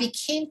 but I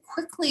became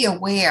quickly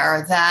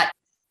aware that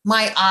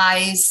my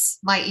eyes,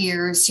 my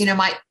ears,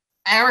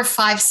 our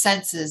five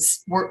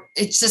senses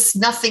it's just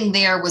nothing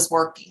there was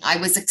working. I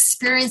was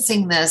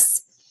experiencing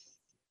this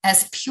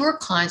as pure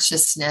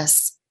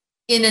consciousness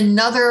in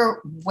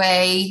another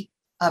way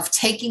of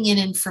taking in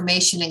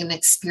information and an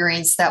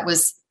experience that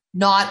was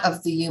not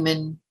of the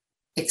human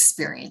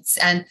experience.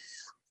 And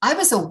I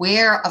was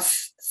aware of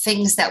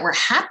things that were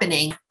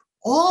happening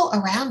all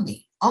around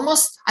me,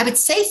 almost, I would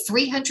say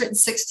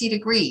 360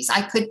 degrees.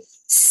 I could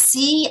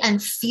see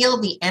and feel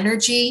the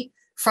energy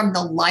from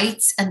the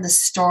lights and the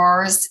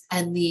stars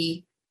and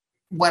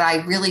what I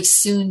really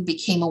soon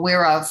became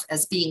aware of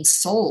as being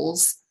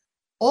souls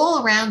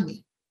all around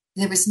me.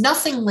 There was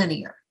nothing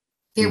linear.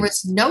 There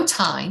was no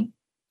time.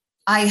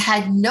 I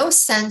had no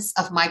sense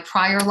of my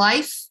prior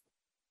life,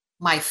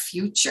 my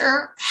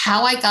future,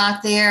 how I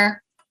got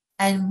there.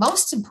 And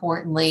most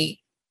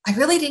importantly, I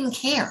really didn't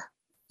care.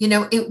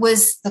 It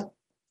was the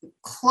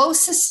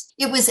closest,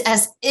 it was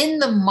as in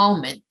the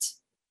moment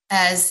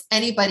as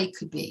anybody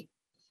could be.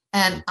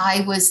 And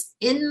I was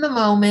in the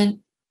moment.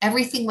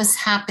 Everything was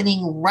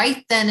happening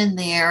right then and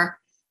there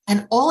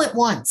and all at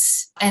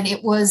once. And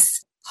it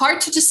was hard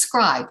to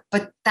describe,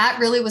 but that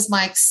really was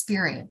my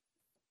experience.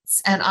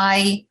 And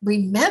I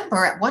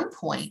remember at one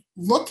point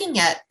looking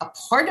at a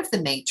part of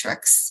the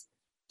matrix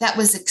that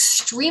was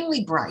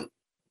extremely bright.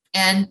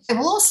 And I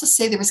will also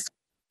say there was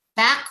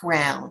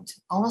background,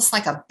 almost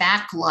like a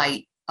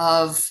backlight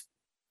of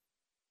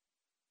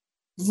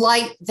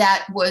light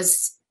that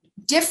was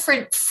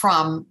different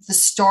from the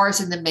stars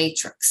in the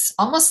matrix.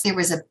 Almost there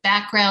was a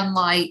background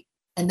light,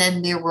 and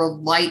then there were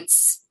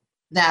lights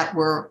that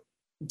were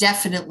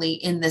definitely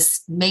in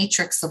this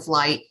matrix of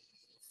light.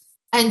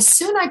 And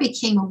soon I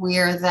became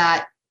aware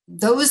that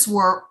those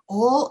were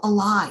all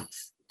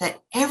alive,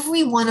 that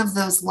every one of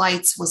those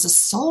lights was a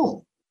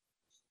soul.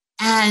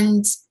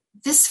 And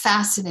this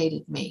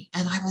fascinated me.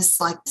 And I was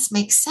like, this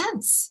makes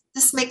sense.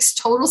 This makes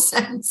total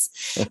sense.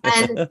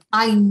 And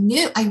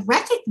I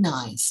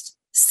recognized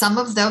some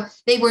of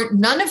those.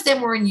 None of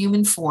them were in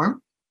human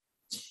form.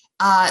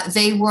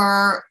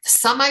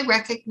 Some I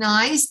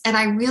recognized, and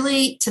I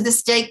really, to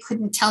this day,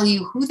 couldn't tell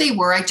you who they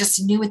were. I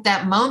just knew at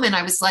that moment,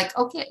 I was like,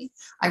 okay,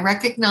 I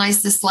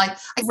recognize this light.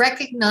 I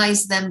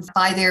recognize them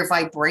by their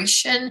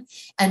vibration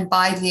and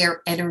by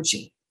their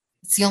energy.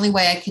 It's the only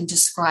way I can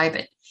describe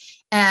it.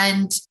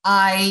 And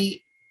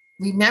I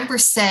remember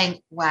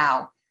saying,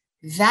 wow,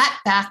 that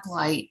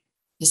backlight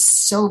is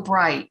so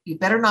bright. You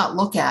better not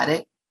look at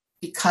it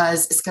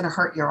because it's going to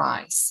hurt your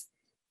eyes.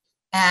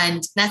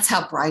 And that's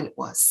how bright it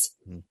was.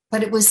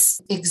 But it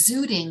was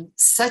exuding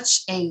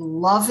such a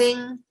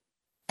loving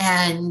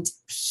and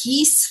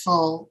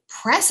peaceful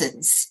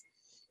presence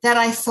that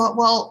I thought,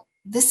 well,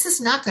 this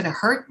is not going to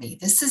hurt me.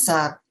 This is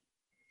a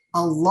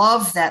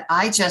love that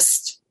I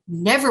just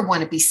never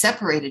want to be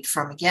separated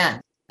from again.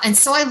 And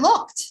so I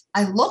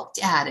looked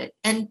at it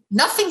and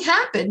nothing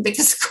happened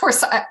because, of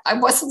course, I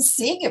wasn't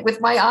seeing it with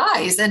my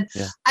eyes. And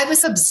I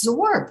was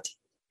absorbed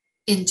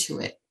into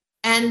it.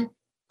 And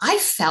I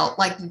felt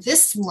like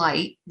this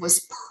light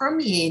was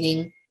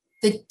permeating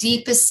the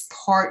deepest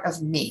part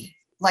of me.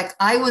 Like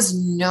I was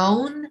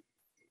known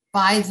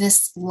by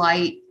this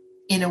light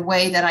in a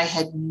way that I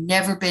had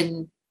never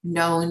been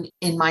known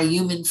in my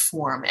human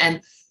form.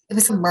 And it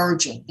was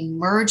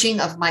emerging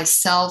of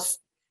myself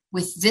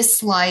with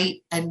this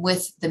light and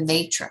with the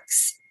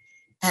matrix.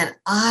 And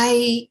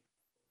I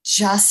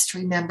just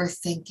remember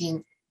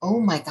thinking,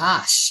 oh my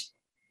gosh,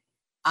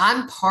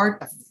 I'm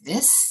part of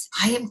this.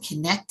 I am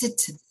connected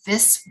to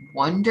this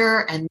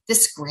wonder and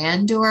this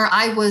grandeur.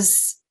 I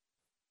was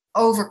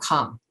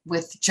overcome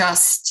with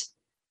just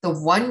the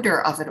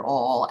wonder of it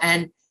all.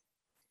 And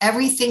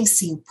everything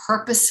seemed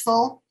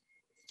purposeful.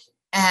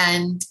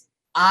 And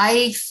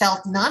I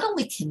felt not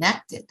only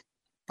connected,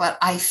 but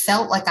I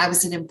felt like I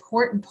was an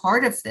important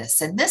part of this.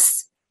 And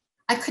this,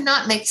 I could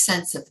not make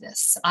sense of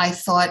this. I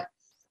thought,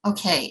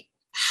 okay,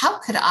 how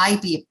could I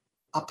be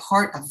a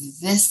part of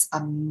this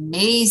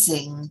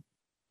amazing,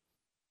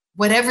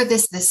 whatever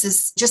this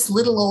is just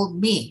little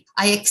old me.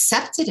 I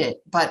accepted it,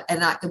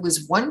 it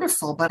was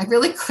wonderful, but I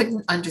really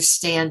couldn't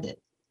understand it.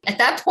 At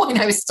that point,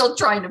 I was still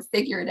trying to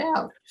figure it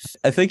out.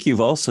 I think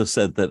you've also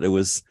said that it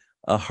was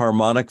a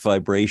harmonic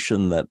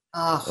vibration that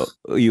Oh,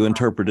 you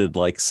interpreted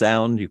like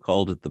sound. You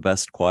called it the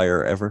best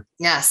choir ever.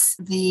 yes.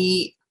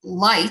 The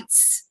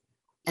lights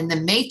and the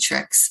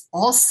matrix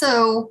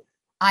also,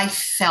 I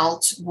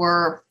felt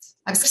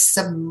I was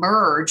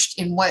submerged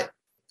in what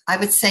I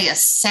would say a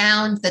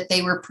sound that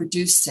they were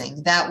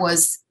producing that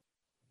was,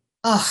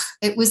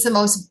 it was the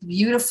most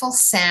beautiful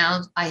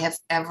sound I have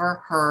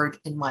ever heard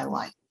in my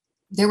life.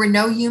 There were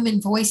no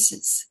human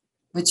voices,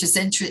 which is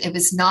interesting. It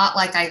was not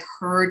like I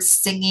heard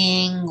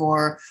singing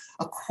or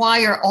a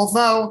choir,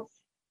 although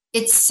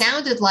it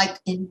sounded like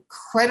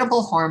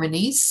incredible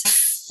harmonies. I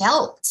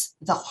felt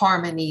the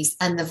harmonies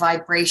and the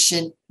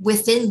vibration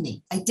within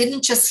me. I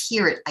didn't just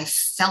hear it, I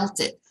felt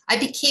it. I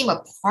became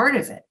a part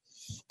of it.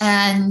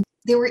 And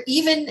there were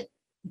even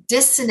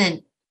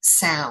dissonant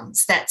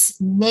sounds that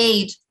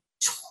made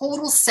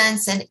total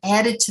sense and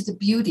added to the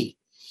beauty.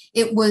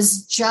 It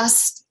was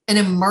just an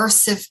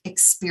immersive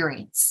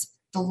experience.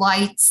 The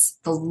lights,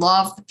 the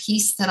love, the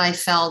peace that I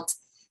felt,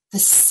 the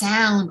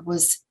sound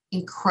was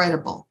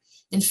incredible.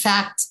 In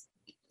fact,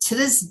 to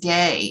this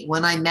day,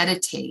 when I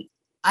meditate,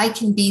 I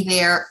can be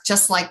there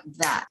just like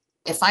that.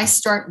 If I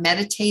start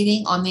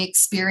meditating on the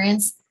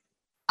experience,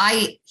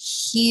 I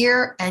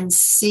hear and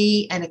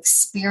see and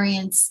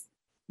experience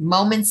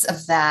moments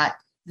of that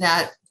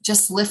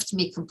just lift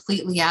me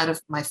completely out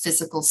of my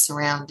physical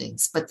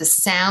surroundings. But the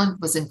sound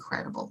was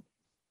incredible.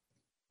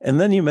 And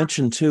then you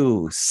mentioned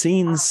too,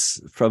 scenes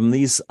from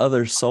these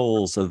other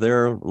souls of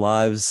their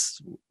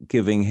lives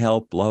giving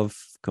help, love,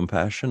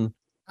 compassion.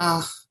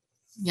 Oh,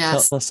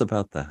 yes. Tell us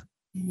about that.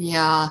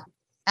 Yeah.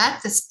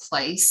 At this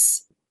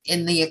place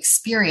in the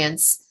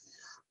experience,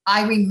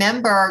 I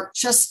remember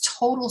just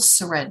total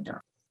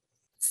surrender,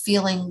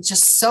 feeling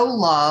just so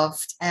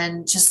loved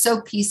and just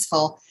so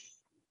peaceful.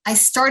 I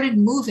started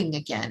moving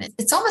again.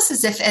 It's almost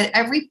as if at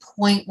every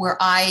point where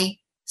I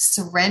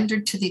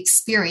surrendered to the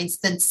experience,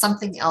 then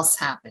something else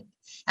happened.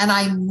 And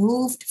I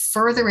moved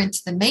further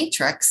into the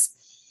matrix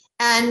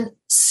and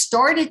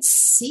started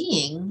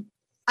seeing,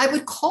 I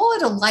would call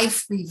it a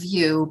life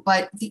review,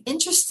 but the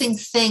interesting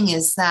thing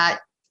is that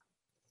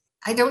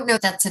I don't know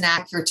if that's an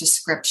accurate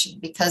description,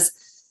 because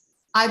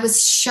I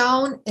was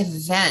shown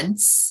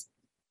events.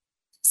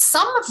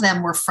 Some of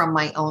them were from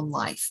my own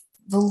life.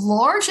 The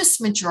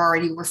largest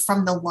majority were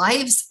from the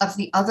lives of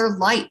the other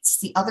lights,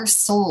 the other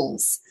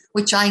souls,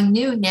 which I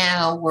knew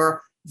now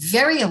were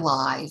very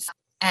alive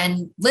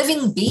and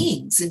living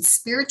beings in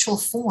spiritual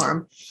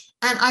form.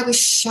 And I was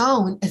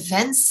shown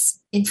events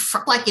in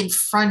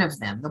front of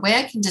them. The way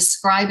I can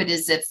describe it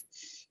is if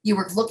you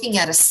were looking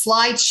at a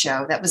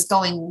slideshow that was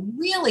going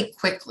really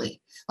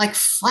quickly, like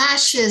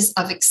flashes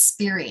of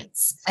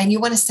experience. And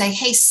you want to say,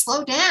 hey,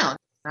 slow down.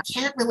 I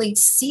can't really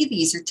see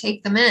these or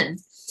take them in.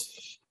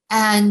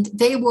 And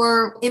they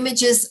were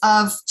images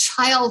of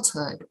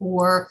childhood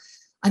or,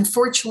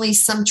 unfortunately,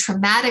 some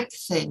traumatic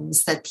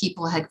things that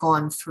people had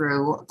gone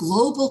through,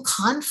 global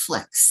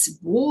conflicts,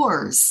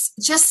 wars,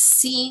 just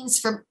scenes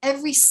from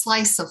every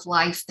slice of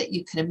life that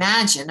you can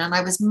imagine. And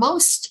I was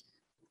most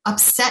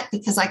upset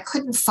because I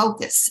couldn't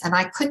focus and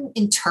I couldn't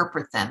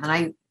interpret them. And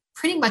I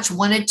pretty much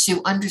wanted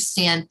to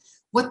understand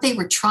what they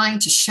were trying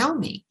to show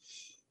me.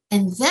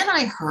 And then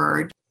I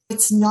heard,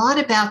 it's not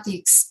about the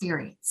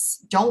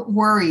experience. Don't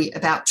worry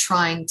about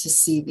trying to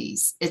see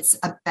these. It's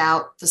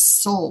about the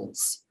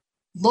souls.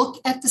 Look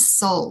at the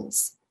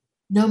souls.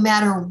 No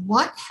matter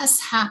what has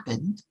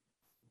happened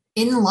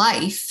in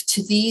life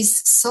to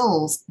these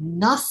souls,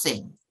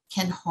 nothing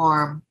can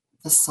harm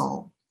the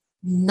soul.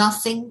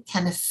 Nothing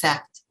can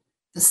affect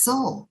the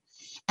soul.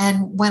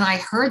 And when I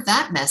heard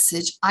that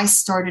message, I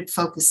started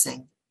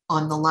focusing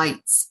on the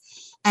lights.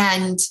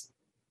 And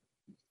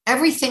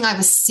everything I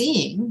was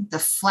seeing, the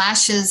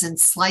flashes and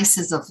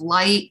slices of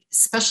light,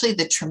 especially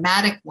the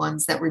traumatic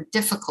ones that were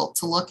difficult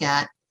to look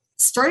at,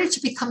 started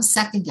to become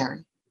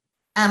secondary.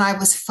 And I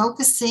was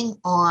focusing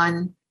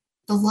on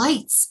the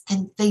lights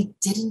and they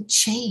didn't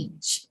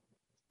change.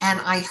 And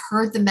I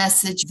heard the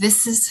message,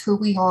 this is who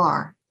we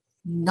are.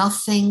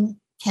 Nothing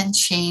can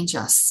change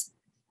us.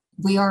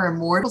 We are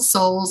immortal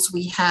souls.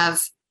 We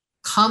have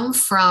come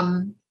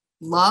from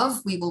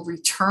love. We will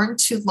return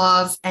to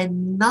love,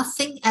 and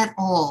nothing at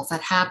all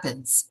that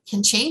happens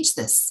can change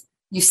this.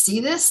 You see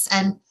this?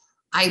 And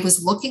I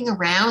was looking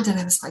around and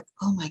I was like,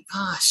 oh my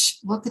gosh,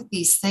 look at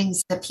these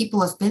things that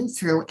people have been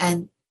through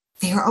and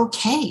they're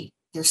okay.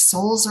 Their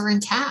souls are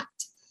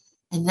intact.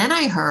 And then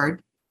I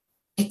heard,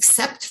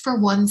 except for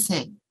one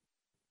thing,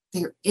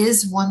 there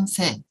is one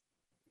thing.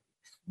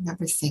 I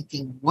remember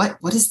thinking, what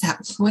is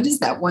that? What is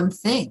that one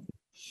thing?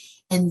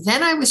 And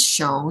then I was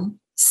shown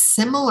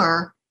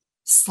similar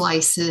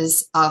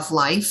slices of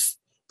life,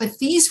 but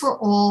these were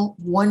all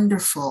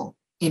wonderful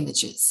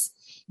images.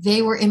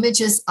 They were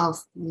images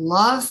of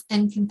love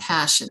and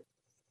compassion.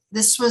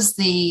 This was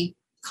the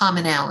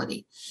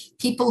commonality.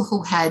 People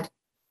who had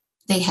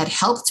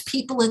helped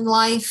people in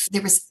life.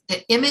 There was an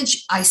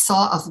image I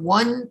saw of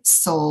one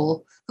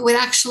soul who had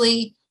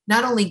actually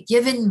not only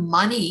given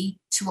money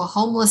to a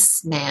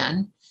homeless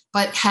man,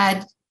 but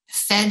had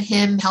fed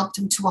him, helped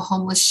him to a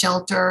homeless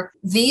shelter.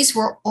 These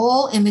were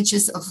all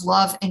images of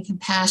love and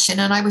compassion.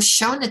 And I was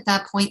shown at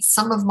that point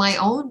some of my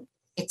own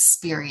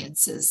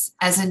experiences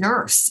as a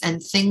nurse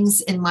and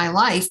things in my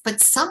life,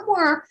 but some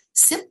were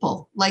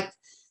simple, like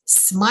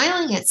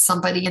smiling at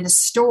somebody in a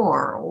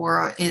store,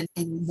 or in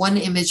one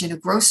image in a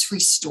grocery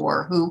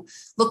store, who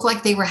looked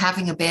like they were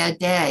having a bad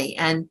day.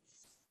 And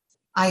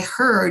I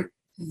heard,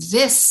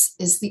 this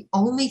is the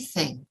only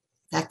thing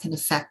that can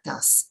affect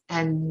us.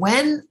 And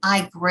when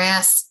I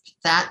grasped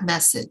that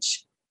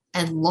message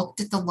and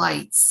looked at the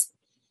lights,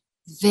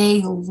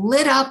 they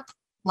lit up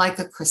like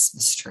a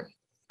Christmas tree.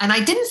 And I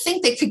didn't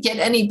think they could get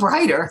any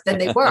brighter than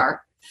they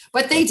were,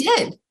 but they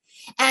did.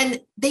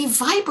 And they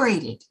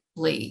vibrated,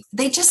 Lee.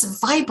 They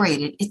just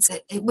vibrated.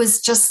 It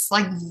was just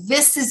like,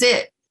 this is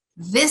it.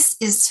 This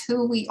is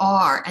who we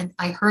are. And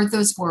I heard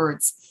those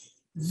words.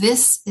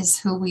 This is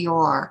who we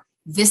are.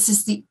 This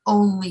is the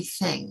only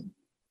thing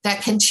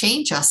that can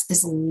change us,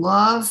 is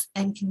love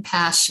and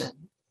compassion.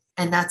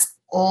 And that's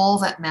all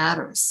that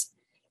matters.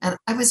 And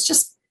I was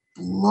just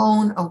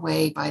blown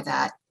away by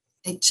that.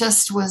 It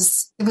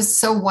was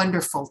so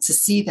wonderful to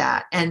see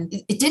that. And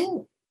it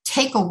didn't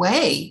take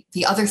away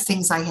the other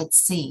things I had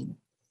seen,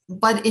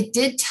 but it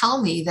did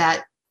tell me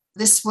that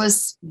this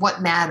was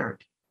what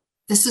mattered.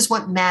 This is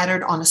what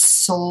mattered on a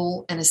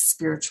soul and a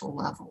spiritual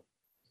level.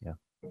 Yeah.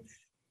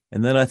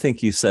 And then I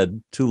think you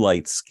said two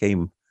lights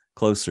came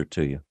closer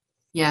to you.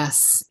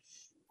 Yes.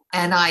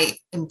 And I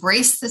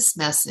embraced this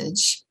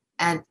message.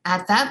 And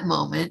at that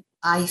moment,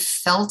 I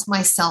felt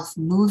myself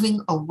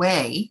moving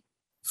away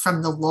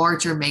from the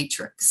larger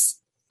matrix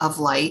of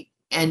light,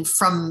 and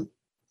from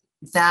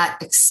that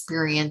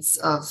experience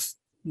of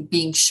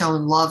being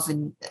shown love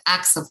and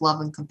acts of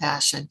love and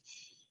compassion,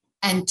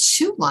 and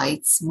two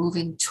lights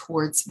moving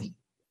towards me.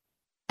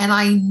 And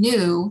I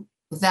knew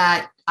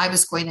that I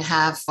was going to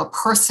have a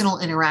personal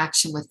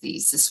interaction with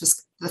these. This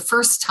was the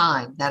first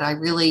time that I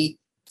really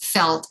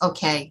felt,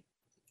 okay,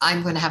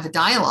 I'm going to have a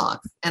dialogue.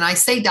 And I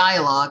say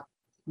dialogue,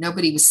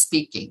 nobody was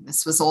speaking.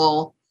 This was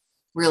all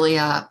really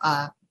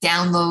a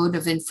download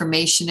of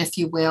information, if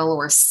you will,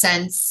 or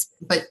sense,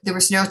 but there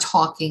was no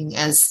talking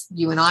as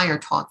you and I are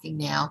talking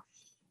now.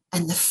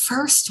 And the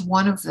first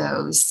one of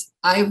those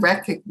I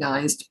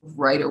recognized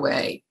right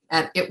away.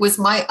 And it was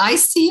my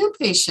ICU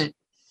patient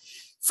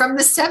from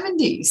the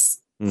 70s.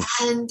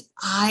 And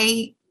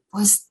I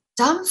was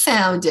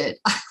dumbfounded.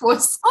 I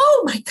was,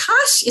 oh my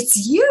gosh,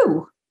 it's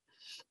you.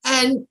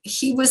 And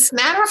he was,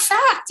 matter of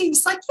fact, he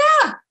was like,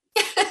 yeah,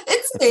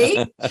 it's me.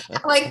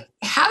 I'm like,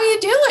 how are you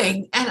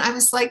doing? And I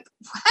was like,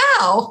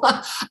 wow,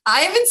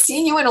 I haven't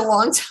seen you in a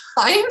long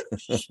time.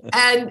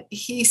 And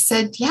he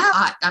said,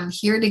 yeah, I'm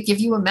here to give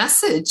you a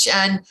message.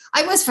 And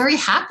I was very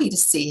happy to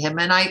see him.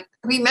 And I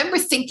remember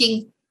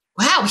thinking,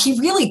 wow, he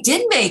really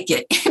did make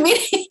it. I mean,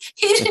 he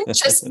didn't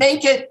just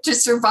make it to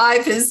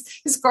survive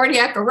his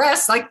cardiac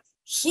arrest. Like,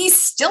 he's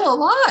still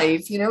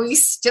alive,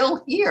 he's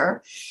still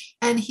here.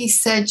 And he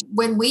said,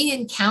 when we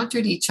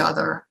encountered each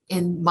other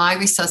in my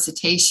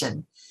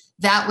resuscitation,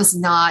 that was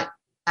not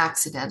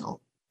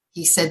accidental.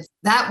 He said,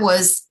 that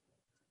was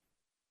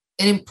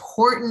an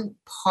important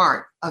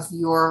part of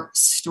your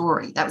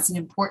story. That was an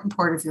important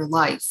part of your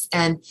life.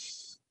 And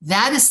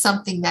that is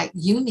something that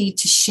you need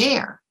to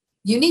share.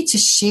 You need to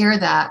share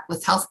that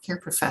with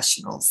healthcare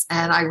professionals.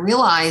 And I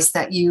realized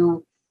that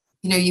you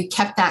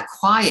kept that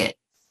quiet.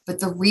 But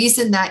the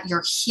reason that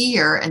you're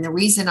here, and the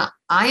reason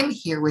I'm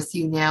here with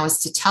you now, is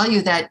to tell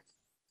you that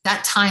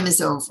that time is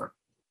over.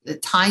 The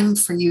time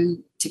for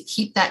you to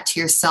keep that to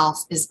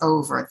yourself is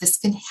over. This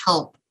can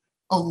help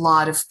a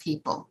lot of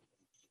people.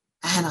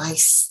 And I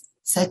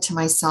said to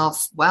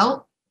myself,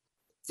 well,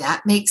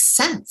 that makes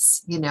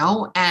sense,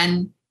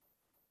 and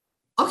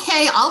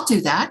okay, I'll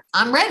do that.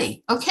 I'm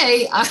ready.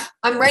 Okay,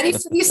 I'm ready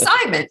for the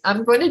assignment.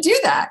 I'm going to do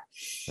that.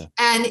 Yeah.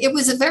 And it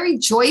was a very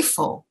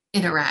joyful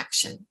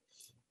interaction.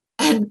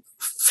 And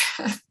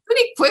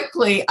pretty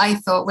quickly, I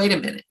thought, wait a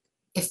minute,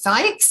 if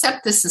I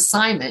accept this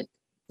assignment,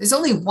 there's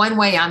only one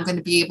way I'm going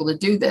to be able to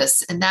do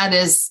this. And that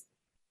is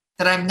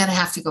that I'm going to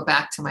have to go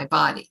back to my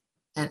body.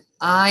 And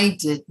I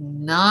did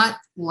not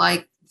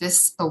like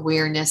this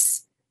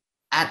awareness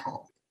at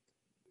all.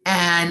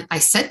 And I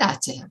said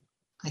that to him.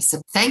 I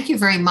said, thank you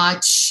very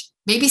much.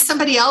 Maybe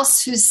somebody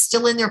else who's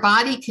still in their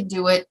body can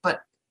do it,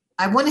 but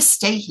I want to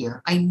stay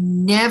here. I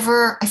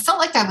felt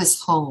like I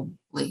was home,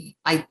 Lee.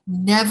 I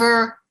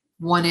never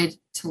wanted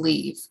to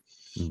leave.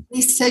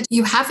 He said,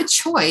 you have a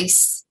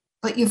choice,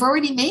 but you've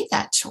already made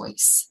that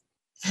choice.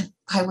 And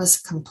I was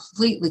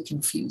completely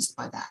confused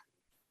by that.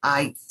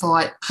 I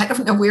thought, I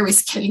don't know where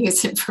he's getting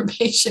his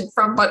information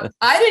from, but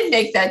I didn't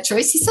make that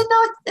choice. He said,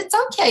 no, it's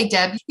okay,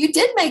 Deb. You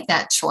did make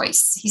that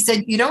choice. He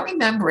said, you don't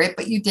remember it,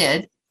 but you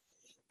did.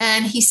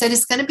 And he said,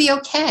 it's going to be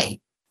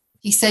okay.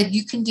 He said,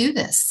 you can do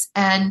this.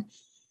 And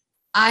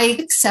I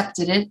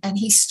accepted it, and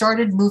he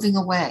started moving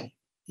away.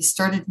 He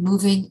started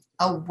moving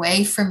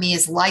away from me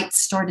as light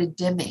started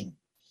dimming.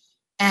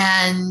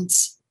 And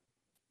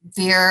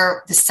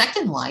the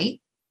second light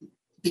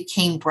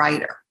became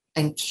brighter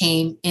and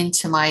came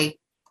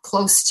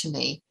close to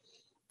me.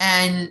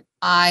 And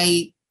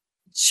I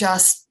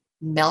just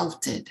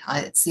melted.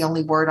 It's the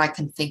only word I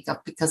can think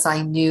of, because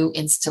I knew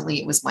instantly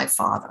it was my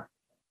father.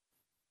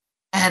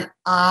 And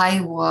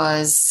I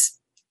was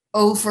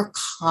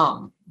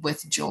overcome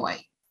with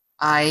joy.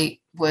 I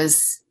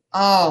was,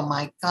 oh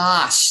my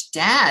gosh,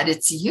 Dad,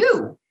 it's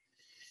you.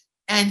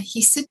 And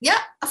he said, yeah,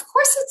 of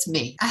course it's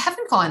me. I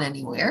haven't gone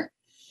anywhere.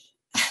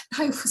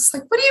 And I was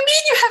like, what do you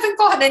mean you haven't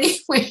gone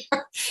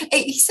anywhere?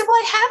 He said, well,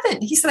 I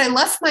haven't. He said, I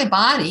left my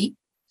body,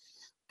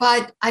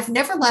 but I've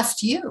never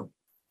left you.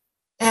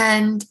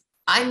 And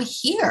I'm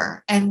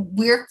here, and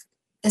we're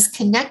as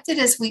connected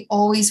as we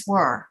always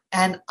were.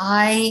 And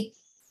I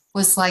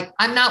was like,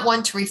 I'm not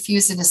one to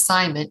refuse an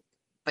assignment,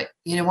 but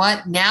you know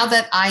what? Now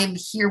that I'm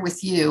here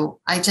with you,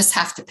 I just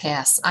have to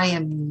pass. I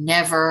am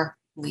never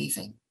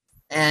leaving.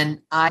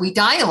 And we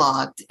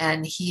dialogued,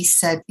 and he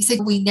said,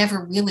 we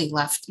never really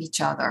left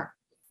each other.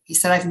 He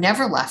said, I've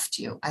never left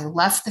you. I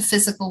left the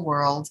physical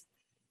world,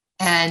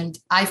 and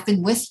I've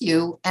been with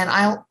you, and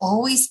I'll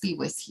always be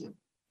with you.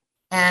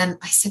 And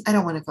I said, I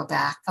don't want to go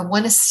back. I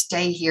want to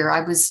stay here.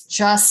 I was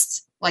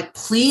just like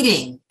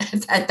pleading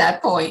at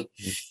that point.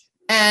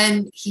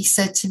 And he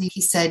said to me,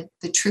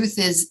 the truth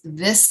is,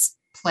 this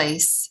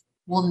place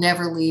will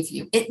never leave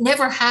you. It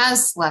never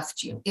has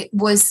left you. It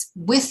was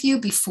with you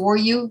before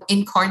you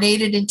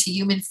incarnated into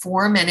human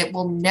form, and it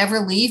will never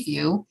leave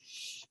you.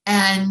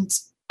 And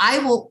I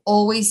will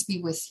always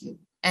be with you.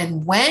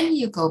 And when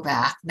you go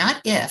back,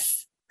 not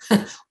if,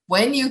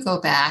 when you go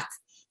back,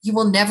 you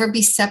will never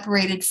be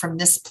separated from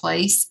this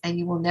place, and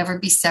you will never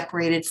be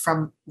separated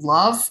from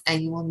love,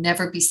 and you will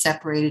never be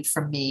separated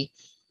from me.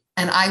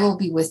 And I will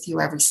be with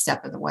you every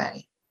step of the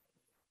way.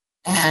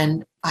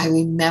 And I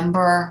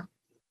remember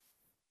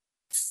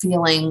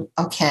feeling,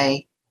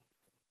 okay,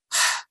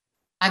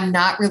 I'm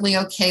not really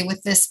okay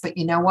with this, but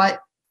you know what?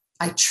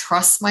 I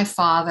trust my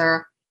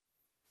father.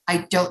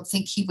 I don't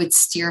think he would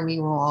steer me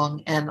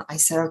wrong. And I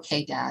said,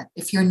 okay, Dad,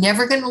 if you're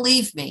never going to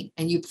leave me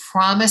and you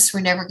promise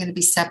we're never going to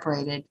be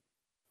separated,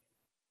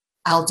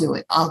 I'll do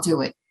it. I'll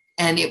do it.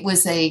 And it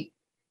was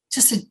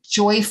just a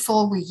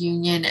joyful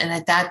reunion. And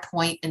at that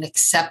point, an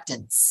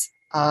acceptance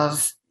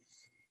of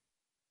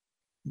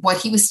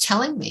what he was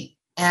telling me.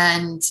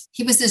 And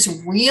he was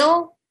as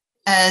real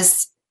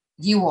as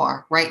you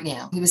are right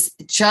now. He was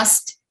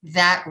just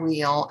that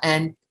real.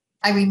 And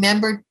I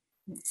remember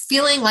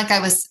feeling like I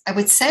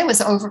would say I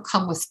was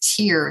overcome with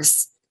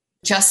tears,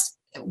 just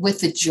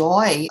with the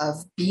joy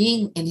of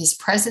being in his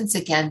presence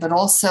again, but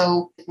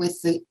also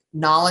with the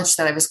knowledge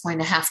that I was going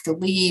to have to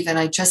leave. And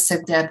I just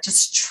said, Deb,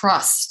 just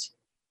trust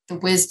the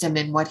wisdom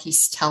in what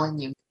he's telling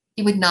you.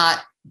 He would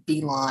not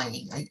be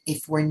lying.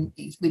 He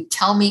would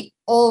tell me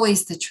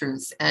always the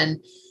truth.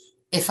 And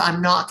if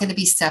I'm not going to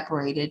be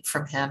separated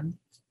from him,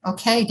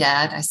 okay,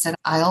 Dad, I said,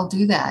 I'll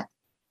do that.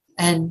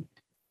 And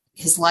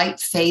his light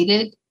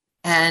faded,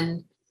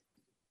 and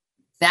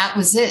that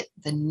was it.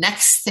 The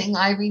next thing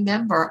I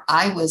remember,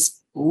 I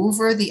was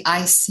over the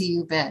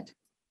ICU bed,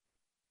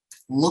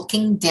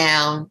 looking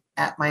down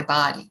at my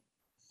body.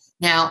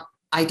 Now,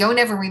 I don't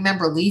ever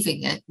remember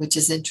leaving it, which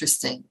is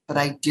interesting, but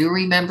I do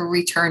remember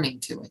returning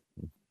to it.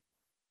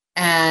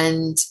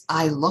 And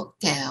I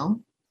looked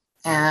down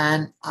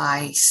and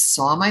I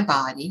saw my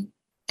body,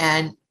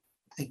 and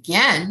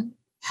again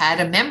had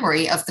a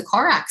memory of the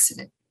car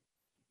accident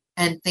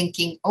and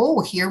thinking,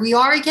 oh, here we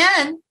are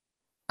again.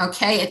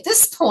 Okay, at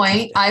this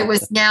point, I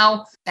was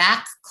now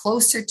back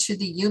closer to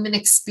the human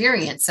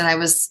experience. And I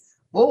was,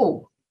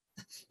 whoa,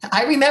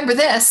 I remember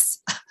this.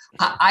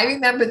 I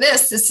remember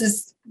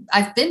this.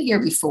 I've been here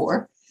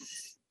before.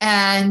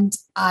 And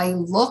I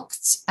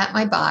looked at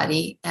my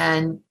body,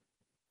 and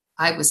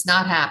I was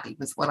not happy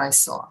with what I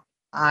saw.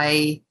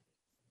 I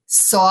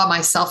saw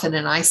myself in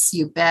an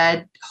ICU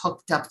bed,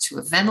 hooked up to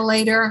a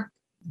ventilator,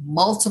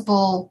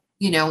 multiple,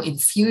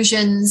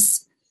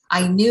 infusions.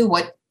 I knew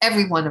what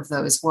every one of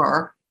those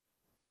were.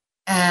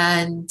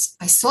 And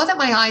I saw that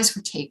my eyes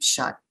were taped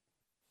shut.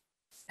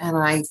 And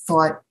I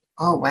thought,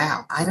 oh,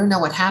 wow, I don't know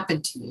what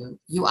happened to you.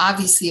 You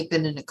obviously have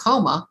been in a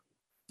coma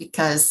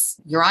because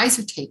your eyes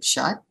are taped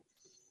shut.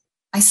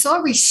 I saw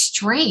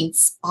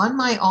restraints on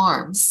my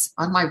arms,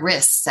 on my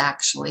wrists,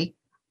 actually.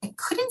 I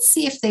couldn't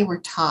see if they were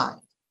tied,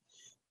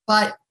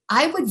 but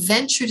I would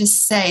venture to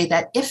say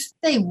that if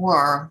they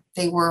were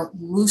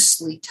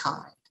loosely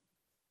tied.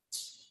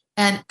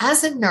 And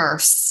as a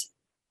nurse,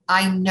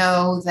 I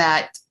know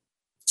that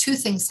two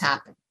things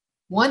happen.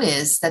 One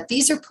is that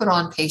these are put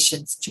on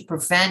patients to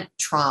prevent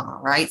trauma,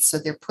 right? So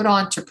they're put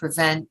on to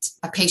prevent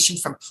a patient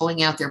from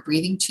pulling out their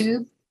breathing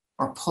tube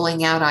or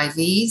pulling out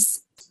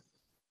IVs.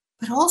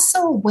 But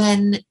also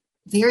when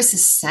there's a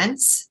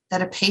sense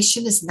that a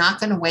patient is not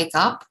going to wake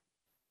up,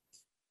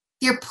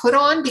 they're put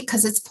on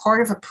because it's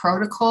part of a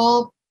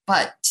protocol,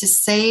 but to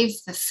save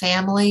the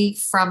family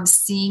from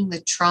seeing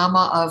the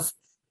trauma of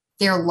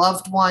their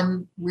loved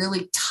one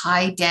really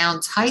tied down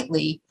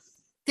tightly,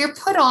 they're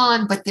put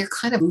on, but they're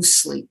kind of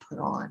loosely put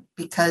on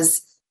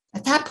because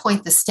at that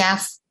point, the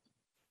staff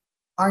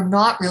are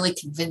not really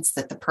convinced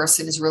that the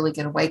person is really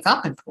going to wake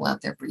up and pull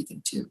out their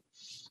breathing tube.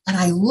 And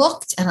I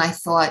looked and I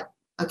thought,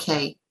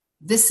 okay,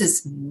 this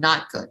is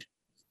not good.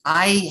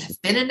 I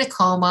have been in a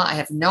coma. I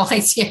have no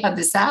idea how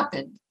this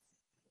happened,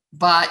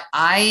 but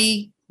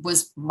I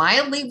was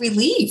mildly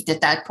relieved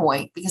at that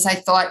point because I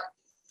thought,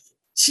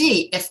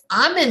 gee, if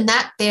I'm in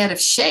that bad of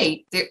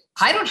shape,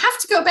 I don't have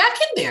to go back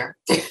in there.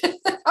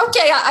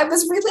 Okay, I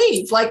was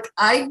relieved. Like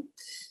I'm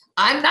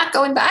not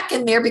going back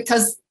in there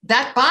because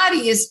that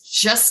body is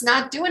just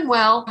not doing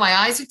well. My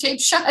eyes are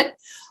taped shut.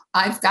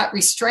 I've got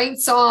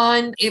restraints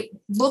on. It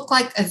looked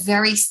like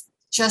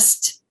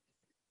just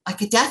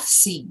like a death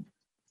scene.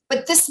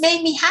 But this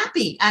made me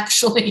happy,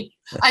 actually.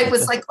 I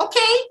was like,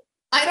 okay,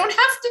 I don't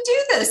have to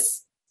do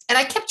this. And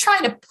I kept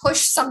trying to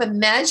push some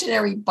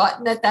imaginary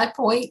button at that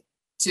point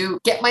to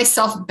get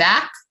myself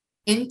back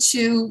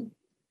into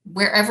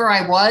wherever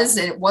I was,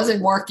 and it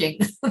wasn't working.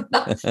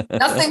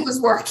 Nothing was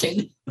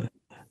working.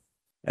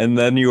 And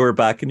then you were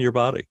back in your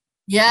body.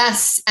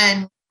 Yes.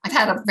 And I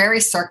had a very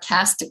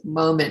sarcastic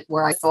moment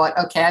where I thought,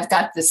 okay, I've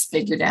got this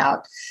figured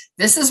out.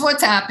 This is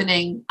what's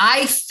happening.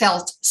 I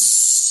felt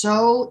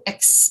so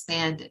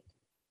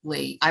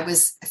expandedly. I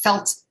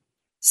felt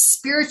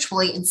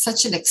spiritually in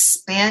such an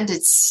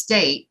expanded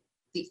state.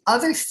 The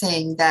other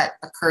thing that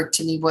occurred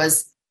to me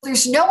was,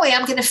 there's no way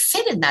I'm going to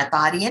fit in that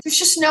body. There's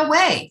just no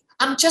way.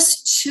 I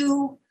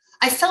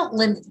felt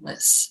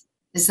limitless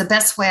is the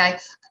best way I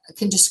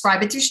can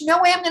describe it. There's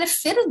no way I'm going to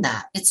fit in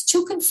that. It's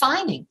too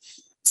confining.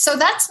 So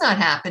that's not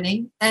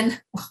happening.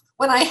 And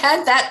when I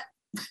had that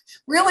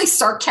really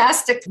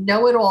sarcastic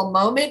know-it-all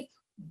moment,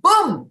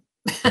 boom,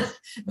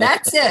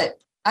 that's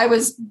it. I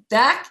was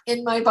back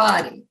in my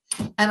body.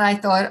 And I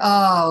thought,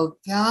 oh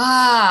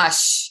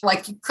gosh,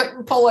 like you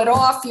couldn't pull it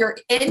off. You're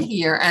in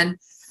here. And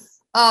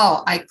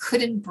I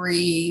couldn't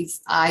breathe.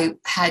 I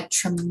had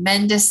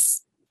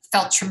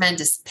felt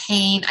tremendous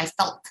pain. I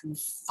felt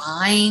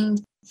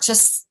confined.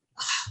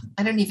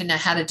 I don't even know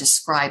how to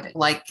describe it.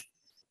 Like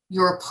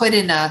you were put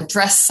in a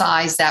dress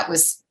size that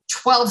was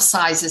 12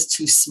 sizes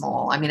too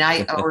small. I mean,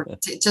 or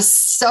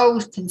just so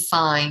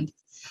confined.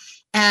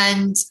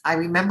 And I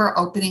remember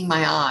opening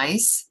my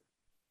eyes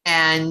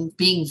and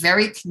being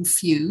very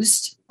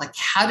confused. Like,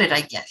 how did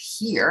I get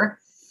here?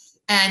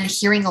 And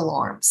hearing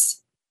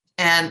alarms.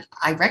 And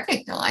I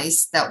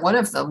recognized that one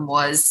of them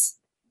was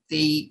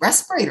the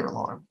respirator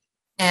alarm.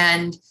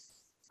 And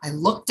I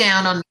looked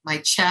down on my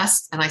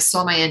chest and I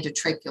saw my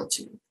endotracheal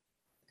tube.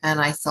 And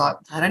I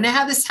thought, I don't know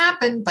how this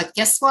happened, but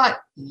guess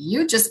what?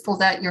 You just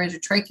pulled out your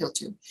endotracheal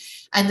tube.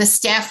 And the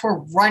staff were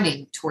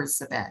running towards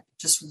the bed,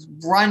 just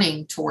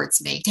running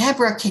towards me.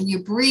 Deborah, can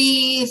you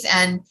breathe?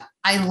 And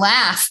I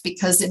laugh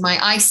because in my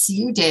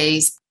ICU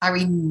days, I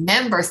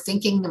remember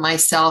thinking to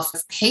myself,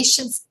 if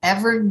patients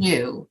ever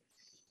knew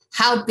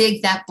how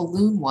big that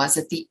balloon was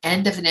at the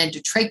end of an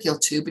endotracheal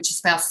tube, which is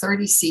about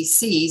 30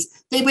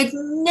 cc's, they would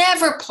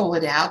never pull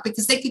it out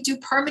because they could do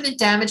permanent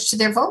damage to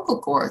their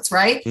vocal cords,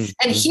 right? Mm-hmm.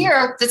 And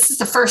here, this is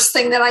the first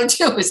thing that I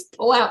do is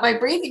pull out my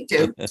breathing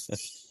tube.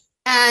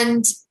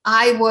 And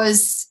I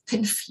was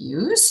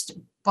confused,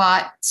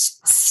 but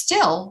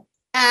still,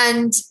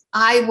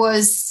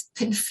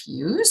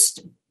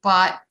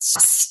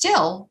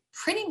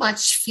 pretty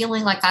much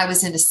feeling like I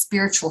was in a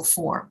spiritual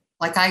form.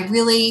 Like I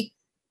really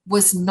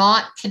was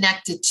not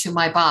connected to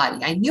my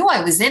body. I knew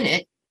I was in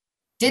it,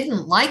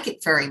 didn't like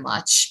it very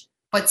much,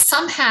 but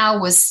somehow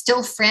was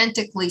still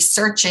frantically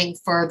searching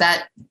for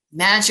that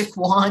magic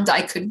wand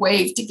I could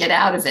wave to get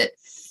out of it.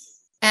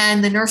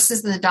 And the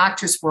nurses and the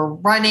doctors were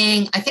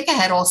running. I think I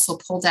had also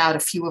pulled out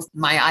a few of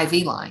my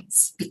IV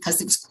lines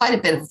because it was quite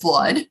a bit of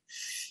blood.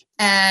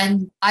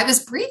 And I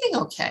was breathing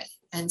okay.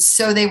 And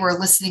so they were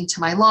listening to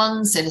my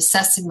lungs and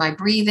assessing my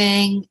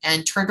breathing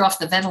and turned off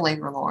the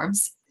ventilator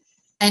alarms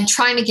and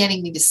trying to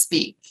getting me to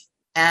speak.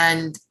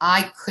 And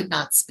I could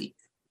not speak.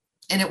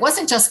 And it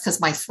wasn't just because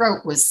my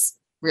throat was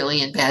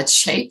really in bad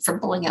shape from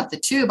pulling out the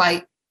tube.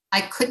 I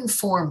couldn't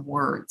form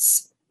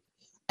words.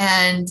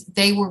 And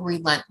they were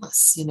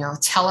relentless.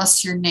 Tell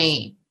us your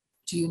name.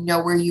 Do you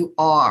know where you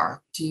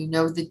are? Do you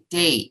know the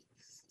date?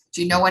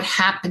 Do you know what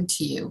happened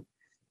to you?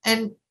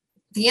 And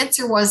the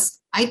answer was,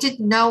 I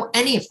didn't know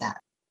any of that.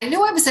 I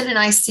knew I was in an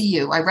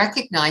ICU. I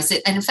recognized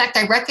it. And in fact,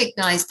 I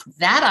recognized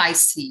that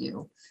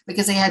ICU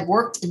because I had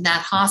worked in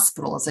that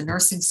hospital as a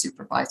nursing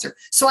supervisor.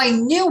 So I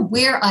knew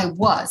where I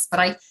was, but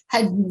I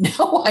had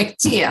no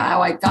idea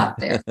how I got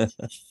there.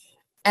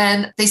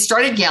 And they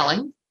started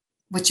yelling,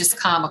 which is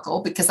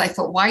comical because I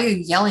thought, why are you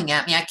yelling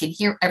at me? I can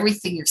hear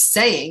everything you're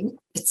saying.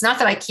 It's not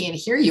that I can't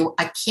hear you.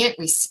 I can't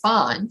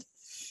respond.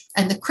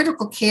 And the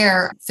critical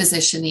care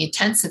physician, the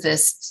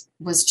intensivist,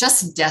 was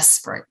just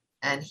desperate.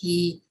 And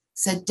he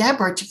said,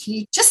 Deborah, can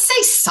you just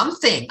say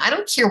something? I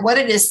don't care what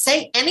it is.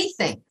 Say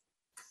anything.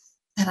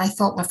 And I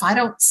thought, well, if I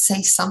don't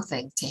say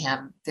something to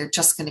him, they're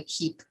just going to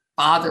keep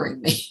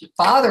bothering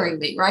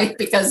me, right?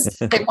 Because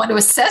they want to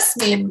assess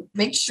me and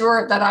make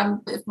sure that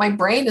if my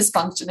brain is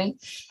functioning.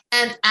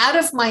 And out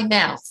of my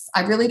mouth,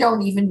 I really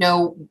don't even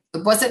know,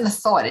 it wasn't a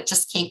thought. It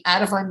just came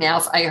out of my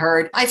mouth. I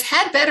heard, I've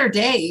had better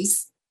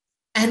days.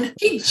 And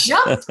he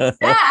jumped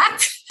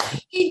back.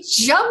 He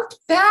jumped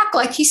back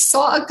like he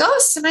saw a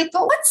ghost. And I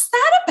thought, what's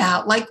that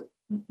about? Like,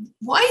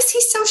 why is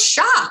he so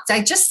shocked?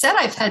 I just said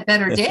I've had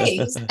better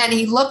days. And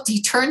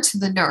he turned to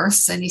the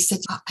nurse and he said,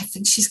 I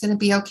think she's going to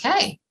be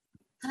okay.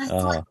 And I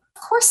thought,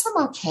 of course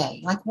I'm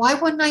okay. Like, why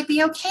wouldn't I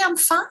be okay? I'm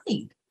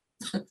fine.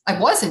 I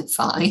wasn't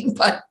fine,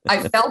 but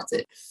I felt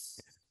it.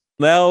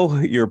 Now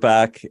you're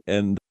back,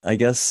 and I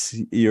guess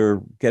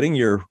you're getting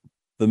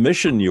the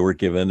mission you were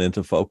given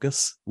into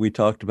focus. We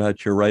talked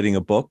about you're writing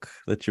a book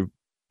that you've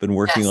been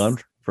working on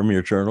from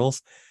your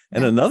journals.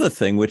 And another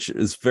thing, which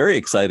is very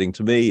exciting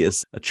to me,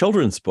 is a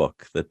children's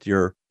book that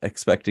you're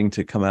expecting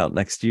to come out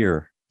next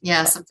year.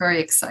 Yes, I'm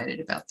very excited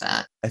about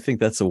that. I think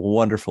that's a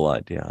wonderful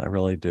idea. I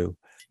really do.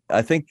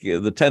 I think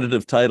the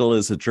tentative title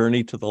is A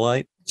Journey to the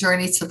Light.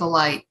 Journey to the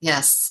Light,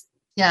 yes.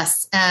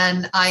 Yes,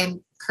 and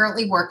I'm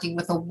currently working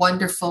with a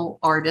wonderful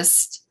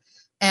artist.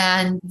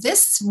 And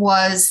this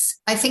was,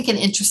 I think, an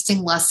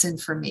interesting lesson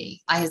for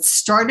me. I had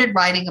started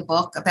writing a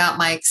book about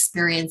my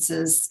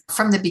experiences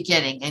from the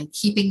beginning and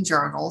keeping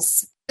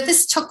journals. But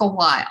this took a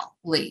while,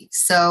 Lee.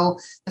 So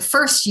the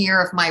first year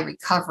of my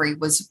recovery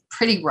was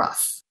pretty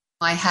rough.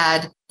 I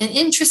had an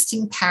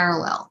interesting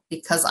parallel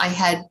because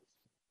I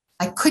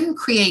couldn't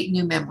create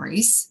new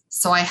memories.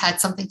 So I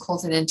had something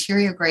called an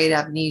anterior grade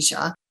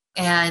amnesia.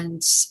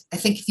 And I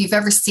think if you've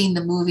ever seen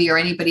the movie or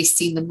anybody's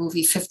seen the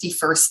movie 50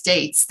 First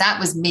Dates,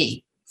 that was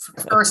me for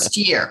the first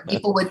year.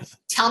 People would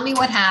tell me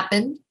what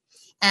happened.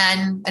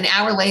 And an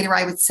hour later,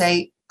 I would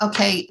say,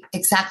 okay,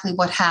 exactly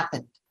what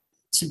happened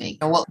to me?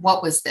 Or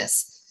what was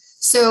this?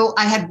 So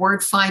I had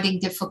word finding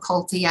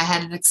difficulty. I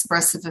had an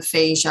expressive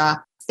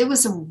aphasia. It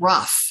was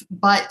rough,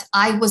 but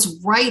I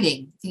was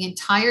writing the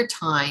entire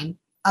time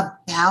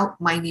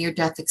about my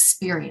near-death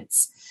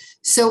experience.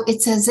 So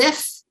it's as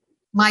if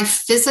my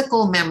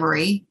physical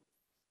memory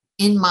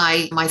in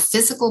my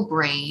physical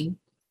brain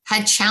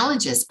had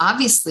challenges.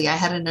 Obviously, I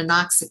had an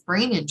anoxic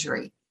brain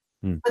injury,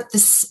 but the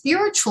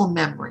spiritual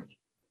memory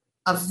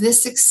of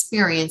this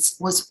experience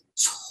was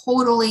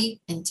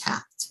totally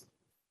intact.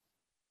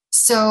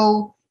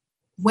 So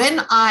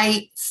when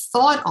I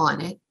thought on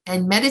it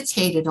and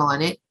meditated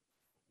on it,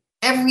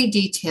 every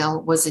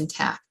detail was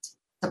intact.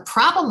 The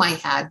problem I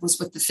had was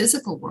with the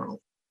physical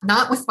world,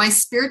 not with my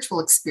spiritual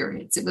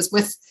experience. It was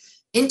with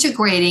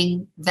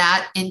integrating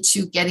that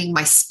into getting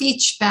my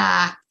speech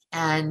back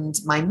and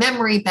my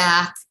memory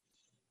back.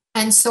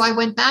 And so I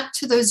went back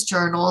to those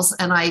journals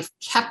and I've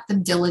kept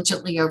them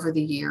diligently over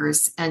the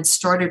years and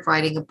started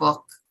writing a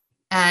book.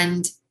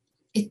 And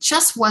it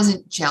just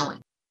wasn't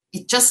gelling.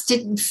 It just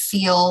didn't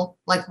feel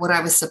like what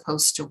I was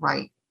supposed to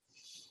write.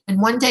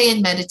 And one day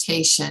in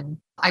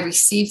meditation, I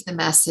received the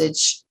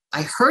message.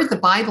 I heard the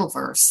Bible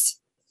verse,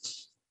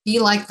 be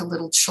like the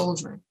little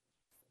children.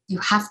 You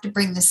have to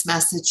bring this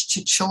message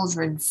to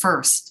children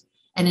first.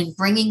 And in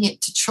bringing it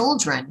to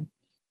children,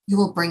 you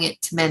will bring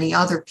it to many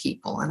other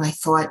people. And I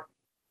thought,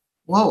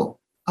 whoa,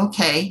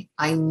 okay,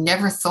 I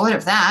never thought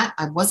of that.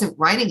 I wasn't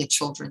writing a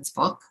children's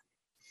book.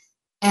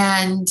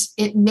 And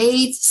it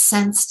made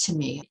sense to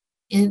me.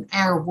 In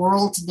our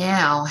world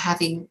now,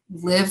 having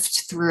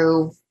lived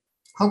through,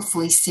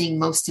 hopefully seeing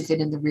most of it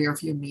in the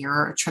rearview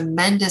mirror, a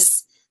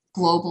tremendous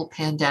global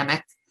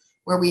pandemic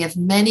where we have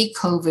many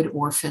COVID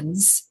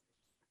orphans.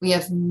 We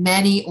have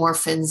many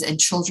orphans and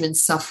children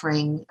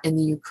suffering in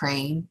the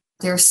Ukraine.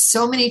 There are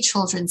so many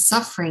children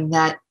suffering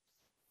that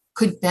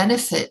could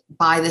benefit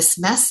by this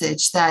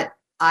message that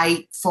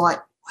I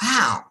thought,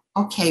 wow,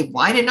 okay,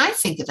 why didn't I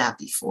think of that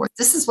before?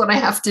 This is what I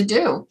have to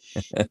do.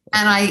 And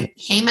I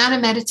came out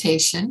of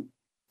meditation,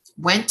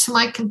 went to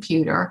my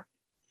computer,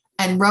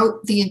 and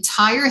wrote the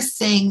entire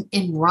thing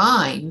in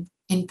rhyme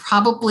in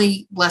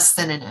probably less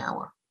than an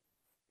hour.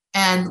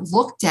 And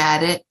looked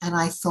at it and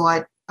I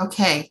thought,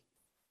 okay,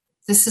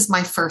 this is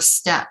my first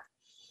step.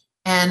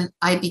 And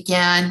I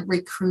began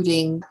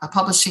recruiting a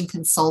publishing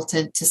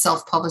consultant to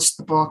self-publish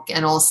the book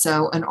and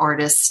also an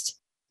artist.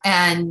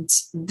 And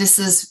this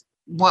is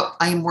what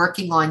I'm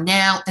working on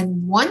now.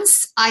 And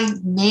once I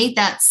made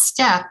that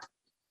step,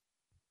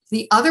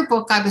 the other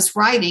book I was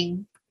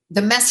writing,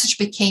 the message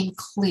became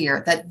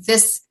clear that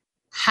this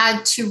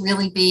had to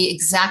really be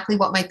exactly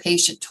what my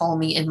patient told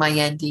me in my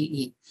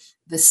NDE.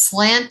 The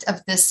slant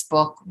of this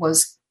book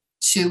was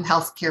to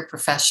healthcare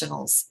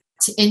professionals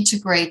to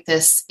integrate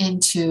this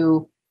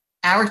into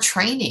our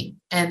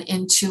training and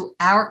into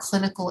our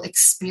clinical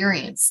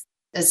experience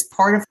as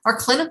part of our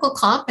clinical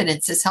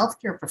competence as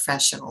healthcare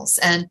professionals.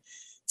 And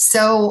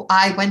so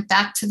I went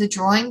back to the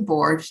drawing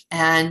board,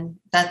 and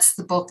that's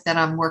the book that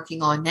I'm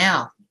working on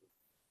now.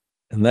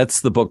 And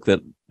that's the book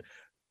that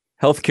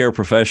healthcare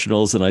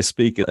professionals, and I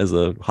speak as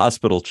a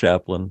hospital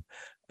chaplain,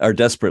 are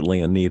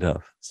desperately in need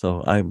of.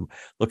 So I'm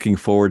looking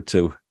forward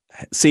to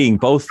seeing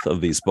both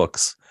of these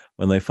books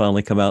when they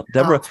finally come out.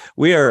 Deborah,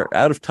 we are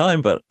out of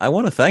time, but I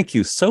want to thank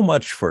you so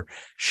much for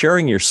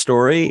sharing your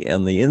story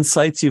and the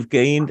insights you've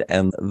gained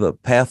and the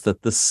path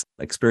that this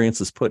experience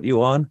has put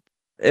you on.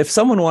 If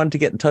someone wanted to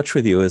get in touch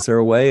with you, is there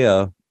a way,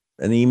 an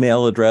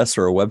email address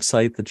or a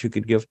website that you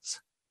could give us?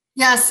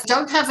 Yes, I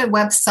don't have a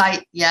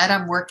website yet.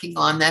 I'm working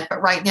on that.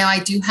 But right now I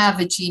do have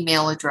a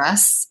Gmail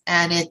address,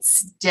 and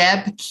it's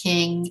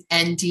debkingnde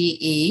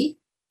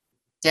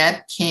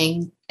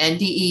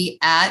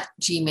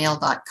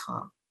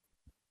debkingnde@gmail.com.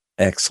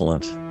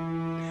 Excellent.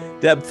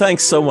 Deb,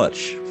 thanks so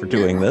much for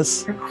doing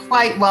this. You're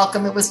quite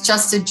welcome. It was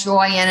just a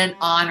joy and an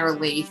honor,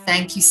 Lee.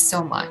 Thank you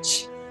so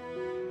much.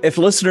 If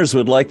listeners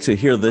would like to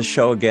hear this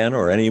show again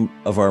or any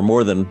of our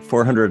more than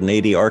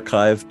 480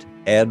 archived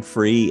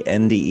ad-free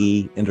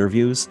NDE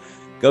interviews,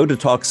 go to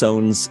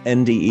TalkZone's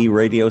NDE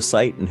radio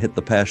site and hit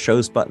the past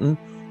shows button,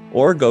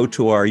 or go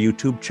to our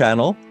YouTube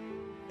channel,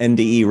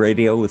 NDE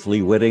Radio with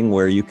Lee Witting,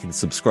 where you can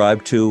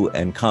subscribe to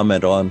and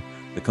comment on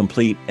the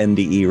complete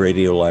NDE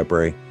radio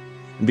library.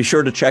 And be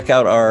sure to check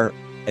out our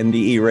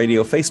NDE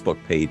Radio Facebook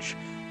page.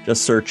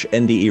 Just search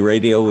NDE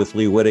Radio with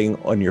Lee Witting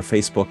on your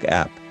Facebook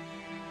app.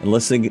 And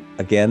listen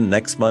again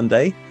next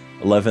Monday,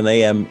 11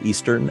 a.m.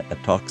 Eastern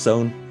at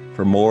TalkZone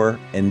for more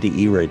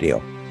NDE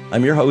Radio.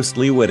 I'm your host,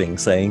 Lee Witting,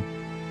 saying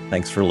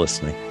thanks for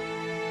listening.